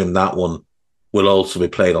 I assume that one will also be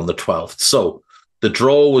played on the 12th. So the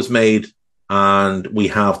draw was made, and we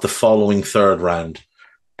have the following third round.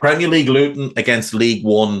 Premier League Luton against League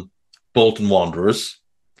 1 Bolton Wanderers.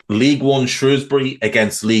 League 1 Shrewsbury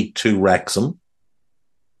against League 2 Wrexham.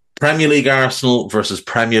 Premier League Arsenal versus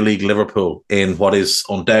Premier League Liverpool in what is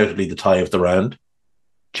undoubtedly the tie of the round.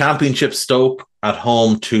 Championship Stoke at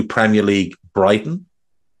home to Premier League Brighton.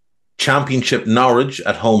 Championship Norwich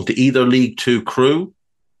at home to either League 2 Crewe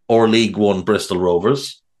or League 1 Bristol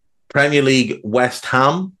Rovers. Premier League West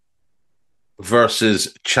Ham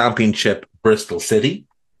versus Championship Bristol City.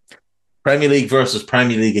 Premier League versus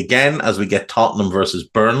Premier League again as we get Tottenham versus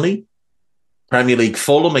Burnley. Premier League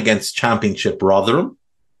Fulham against Championship Rotherham.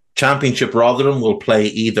 Championship Rotherham will play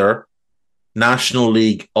either National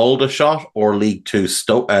League Aldershot or League 2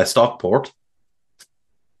 Stockport.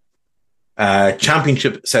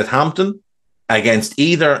 Championship Southampton against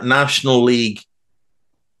either National League,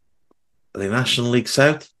 are they National League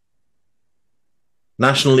South?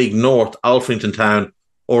 National League North, Alfrington Town,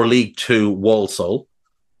 or League 2, Walsall.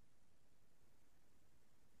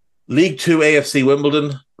 League 2 AFC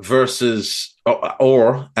Wimbledon versus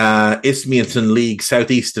Isthmian League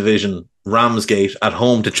Southeast Division Ramsgate at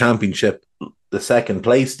home to Championship, the second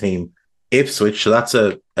place team, Ipswich. So that's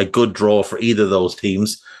a good draw for either of those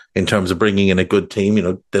teams in terms of bringing in a good team. You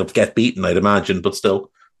know, they'll get beaten, I'd imagine, but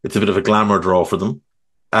still, it's a bit of a glamour draw for them.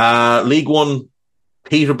 League 1,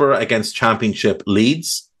 Peterborough against Championship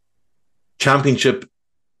Leeds. Championship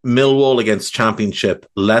Millwall against Championship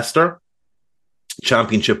Leicester.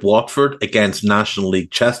 Championship Watford against National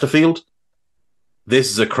League Chesterfield.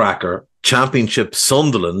 This is a cracker. Championship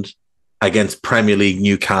Sunderland against Premier League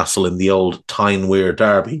Newcastle in the old Tyne Weir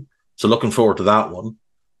derby. So looking forward to that one.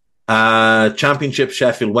 Championship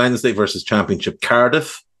Sheffield Wednesday versus Championship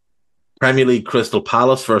Cardiff. Premier League Crystal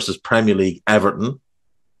Palace versus Premier League Everton.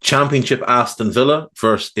 Championship Aston Villa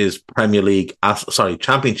versus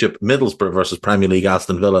Championship Middlesbrough versus Premier League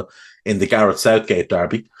Aston Villa in the Gareth Southgate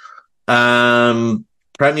derby.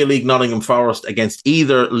 Premier League Nottingham Forest against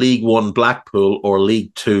either League 1 Blackpool or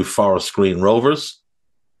League 2 Forest Green Rovers.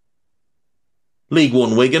 League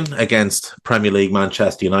 1 Wigan against Premier League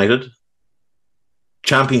Manchester United.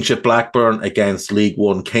 Championship Blackburn against League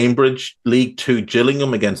 1 Cambridge. League 2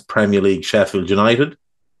 Gillingham against Premier League Sheffield United.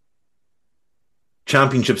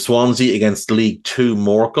 Championship Swansea against League 2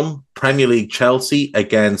 Morecambe. Premier League Chelsea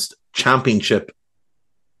against Championship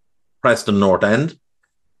Preston North End.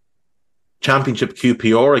 Championship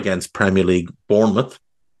QPR against Premier League Bournemouth.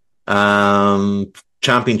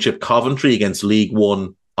 Championship Coventry against League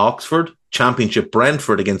 1 Oxford. Championship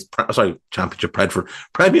Brentford against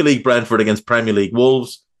Premier League Brentford against Premier League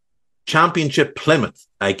Wolves. Championship Plymouth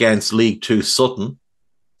against League 2 Sutton.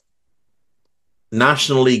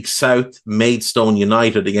 National League South Maidstone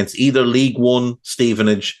United against either League 1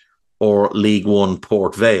 Stevenage or League 1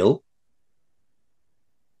 Port Vale.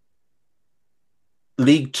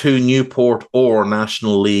 League 2 Newport or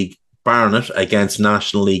National League Barnet against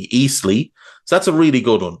National League Eastleigh. So that's a really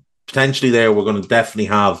good one. Potentially there, we're going to definitely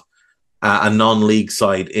have a non-league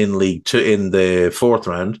side in League 2 in the fourth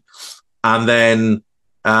round. And then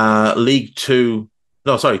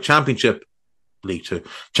Championship League 2.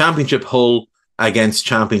 Championship Hull against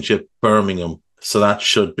Championship Birmingham. So that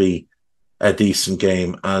should be a decent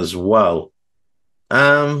game as well.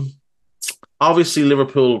 Obviously,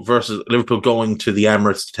 Liverpool going to the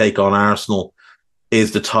Emirates to take on Arsenal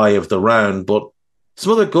is the tie of the round, but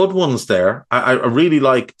some other good ones there. I really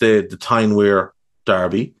like the Tyne Weir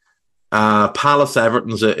derby. Palace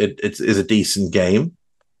Everton is a decent game.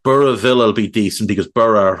 Borough Villa will be decent because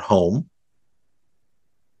Borough are at home.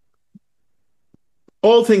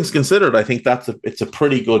 All things considered, I think it's a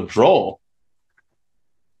pretty good draw.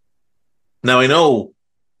 Now I know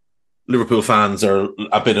Liverpool fans are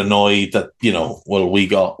a bit annoyed that,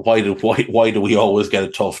 why do we always get a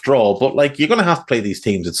tough draw? But you're going to have to play these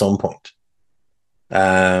teams at some point.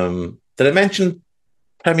 Did I mention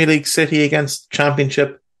Premier League City against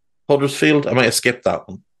Championship Huddersfield? I might have skipped that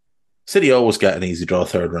one. City always get an easy draw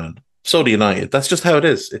third round. So do United. That's just how it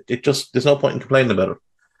is. It just, there's no point in complaining about it.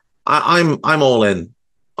 I'm all in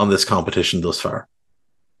on this competition thus far.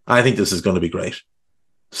 I think this is going to be great.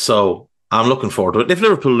 So I'm looking forward to it. If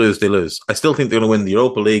Liverpool lose, they lose. I still think they're going to win the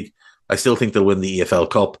Europa League. I still think they'll win the EFL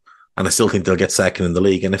Cup. And I still think they'll get second in the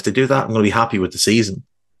league. And if they do that, I'm going to be happy with the season.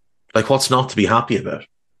 What's not to be happy about?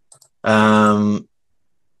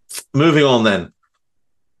 Moving on then.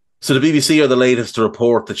 So the BBC are the latest to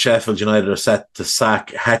report that Sheffield United are set to sack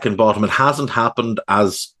Heckingbottom. It hasn't happened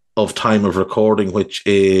as of time of recording, which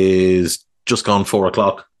is just gone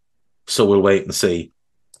 4:00. So we'll wait and see.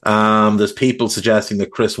 There's people suggesting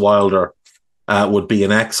that Chris Wilder would be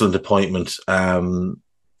an excellent appointment. I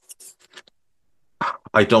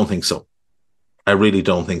don't think so. I really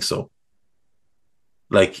don't think so.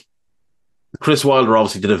 Chris Wilder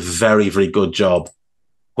obviously did a very, very good job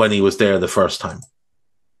when he was there the first time.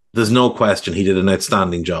 There's no question he did an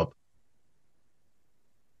outstanding job.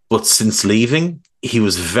 But since leaving, he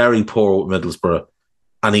was very poor with Middlesbrough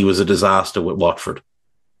and he was a disaster with Watford.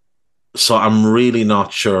 So I'm really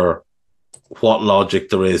not sure what logic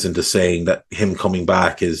there is into saying that him coming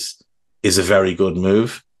back is a very good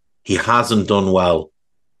move. He hasn't done well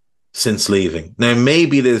since leaving. Now,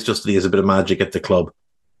 maybe it is just that he has a bit of magic at the club,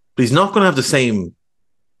 but he's not going to have the same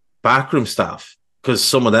backroom staff because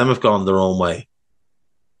some of them have gone their own way.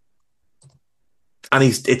 And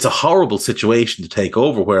it's a horrible situation to take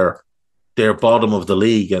over where they're bottom of the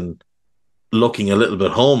league and looking a little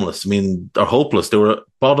bit homeless. I mean, they're hopeless. They were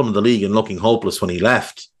bottom of the league and looking hopeless when he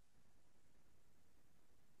left.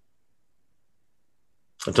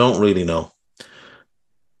 I don't really know.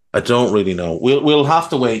 We'll have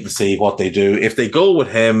to wait and see what they do. If they go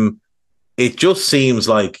with him, it just seems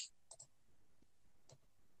like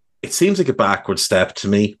a backward step to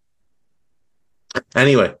me.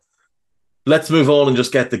 Anyway, let's move on and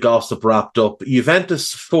just get the gossip wrapped up.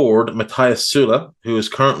 Juventus forward Matthias Sula, who is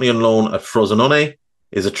currently on loan at Frosinone,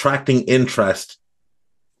 is attracting interest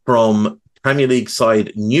from Premier League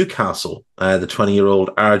side Newcastle. The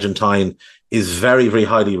 20-year-old Argentine is very, very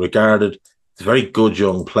highly regarded. He's a very good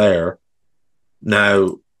young player.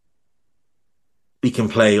 Now, he can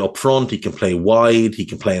play up front, he can play wide, he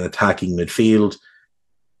can play in attacking midfield.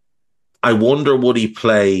 I wonder, would he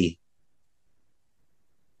play...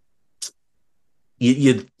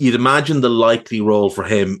 You'd imagine the likely role for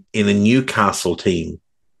him in a Newcastle team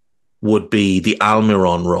would be the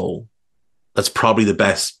Almiron role. That's probably the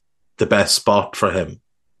best spot for him.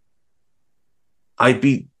 I'd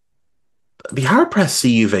be hard pressed to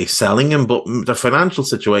see Juve selling him, but their financial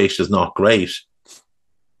situation is not great.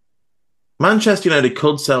 Manchester United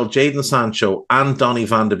could sell Jadon Sancho and Donny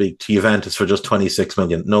van de Beek to Juventus for just 26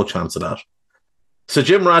 million. No chance of that. So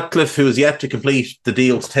Jim Ratcliffe, who is yet to complete the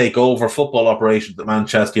deal to take over football operations at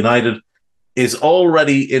Manchester United, is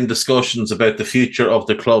already in discussions about the future of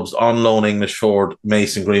the club's on-loan English forward,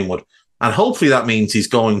 Mason Greenwood. And hopefully that means he's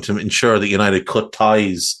going to ensure that United cut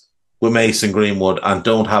ties with Mason Greenwood and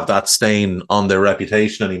don't have that stain on their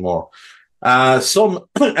reputation anymore. Some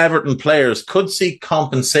Everton players could seek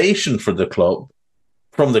compensation from the club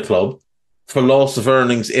for loss of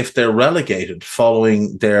earnings if they're relegated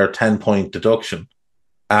following their 10-point deduction.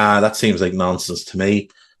 That seems like nonsense to me.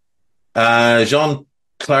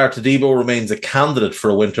 Jean-Claire Todibo remains a candidate for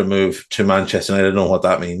a winter move to Manchester United. I don't know what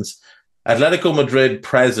that means. Atletico Madrid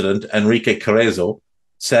president Enrique Cerezo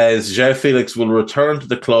says João Felix will return to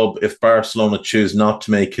the club if Barcelona choose not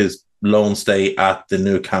to make his loan stay at the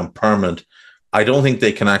Nou Camp permanent. I don't think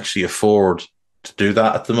they can actually afford to do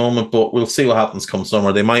that at the moment, but we'll see what happens come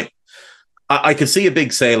summer. They might. I could see a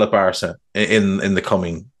big sale at Barca in the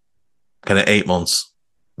coming kind of 8 months.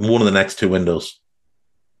 One of the next 2 windows.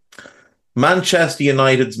 Manchester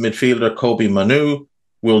United's midfielder Kobe Manu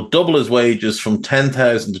will double his wages from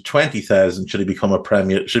 10,000 to 20,000 should he become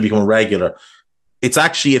a regular. It's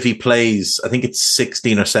actually if he plays, I think it's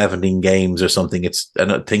 16 or 17 games or something. It's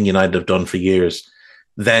a thing United have done for years.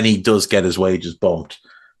 Then he does get his wages bumped.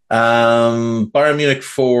 Bayern Munich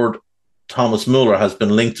forward Thomas Muller has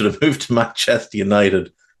been linked to the move to Manchester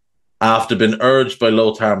United after being urged by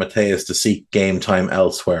Lothar Matthäus to seek game time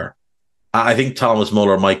elsewhere. I think Thomas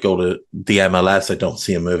Muller might go to the MLS. I don't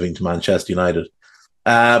see him moving to Manchester United.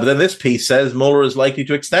 But then this piece says Muller is likely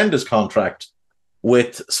to extend his contract,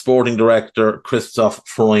 with sporting director Christoph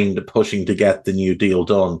Freund pushing to get the new deal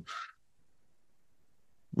done.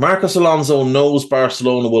 Marcos Alonso knows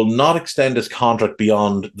Barcelona will not extend his contract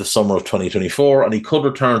beyond the summer of 2024, and he could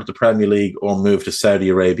return to the Premier League or move to Saudi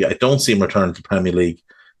Arabia. I don't see him returning to the Premier League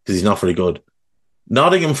because he's not very good.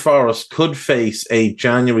 Nottingham Forest could face a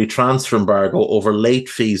January transfer embargo over late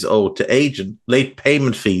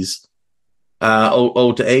payment fees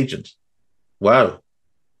owed to agent. Wow.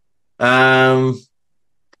 I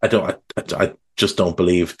just don't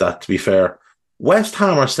believe that, to be fair. West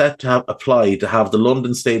Ham are set to have applied to have the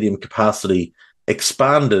London Stadium capacity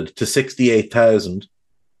expanded to 68,000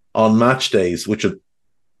 on match days, which would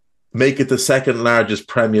make it the second largest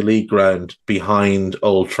Premier League ground behind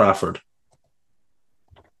Old Trafford.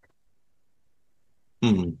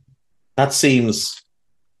 That seems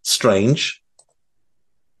strange.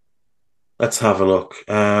 Let's have a look.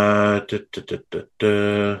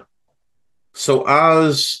 So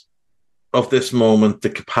as of this moment, the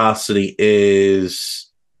capacity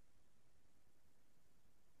is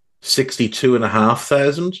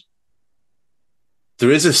 62,500. There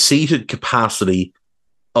is a seated capacity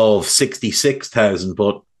of 66,000,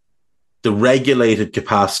 but the regulated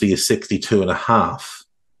capacity is 62,500.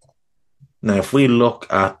 Now, if we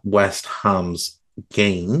look at West Ham's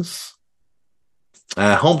games,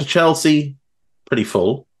 home to Chelsea, pretty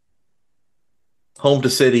full. Home to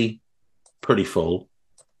City, pretty full.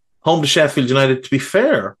 Home to Sheffield United, to be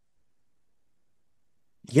fair.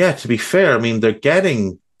 I mean, they're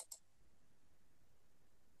getting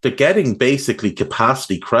basically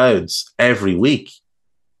capacity crowds every week.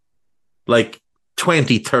 Like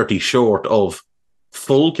 20, 30 short of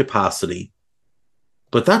full capacity.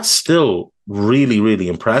 But that's still really, really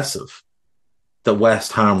impressive that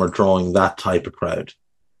West Ham are drawing that type of crowd.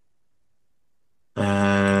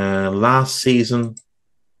 Last season,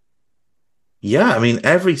 Yeah, I mean,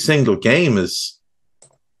 every single game is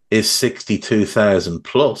 62,000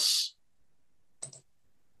 plus.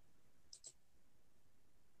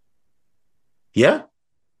 Yeah,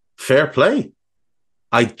 fair play.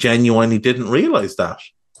 I genuinely didn't realize that.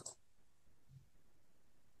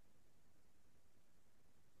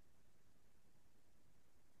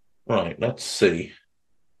 Right, let's see.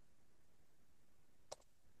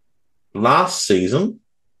 Last season,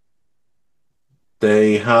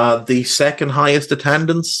 they had the second highest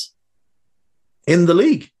attendance in the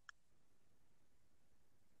league.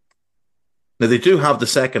 Now, they do have the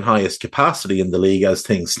second highest capacity in the league as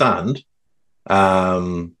things stand.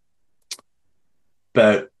 Um,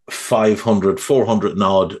 about 500, 400 and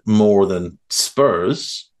odd more than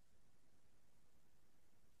Spurs.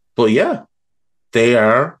 But yeah, they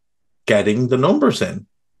are getting the numbers in.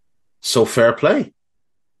 So fair play.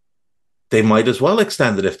 They might as well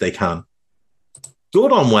extend it if they can.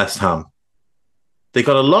 Good on West Ham. They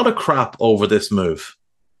got a lot of crap over this move.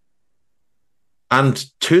 And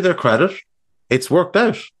to their credit, it's worked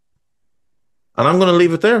out. And I'm going to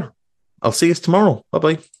leave it there. I'll see you tomorrow.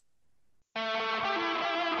 Bye-bye.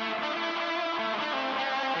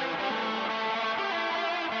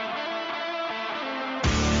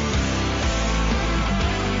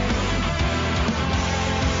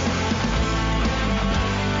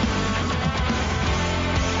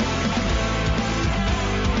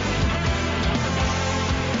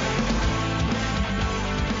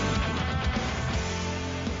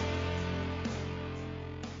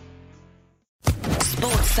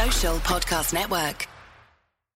 Sports Social Podcast Network.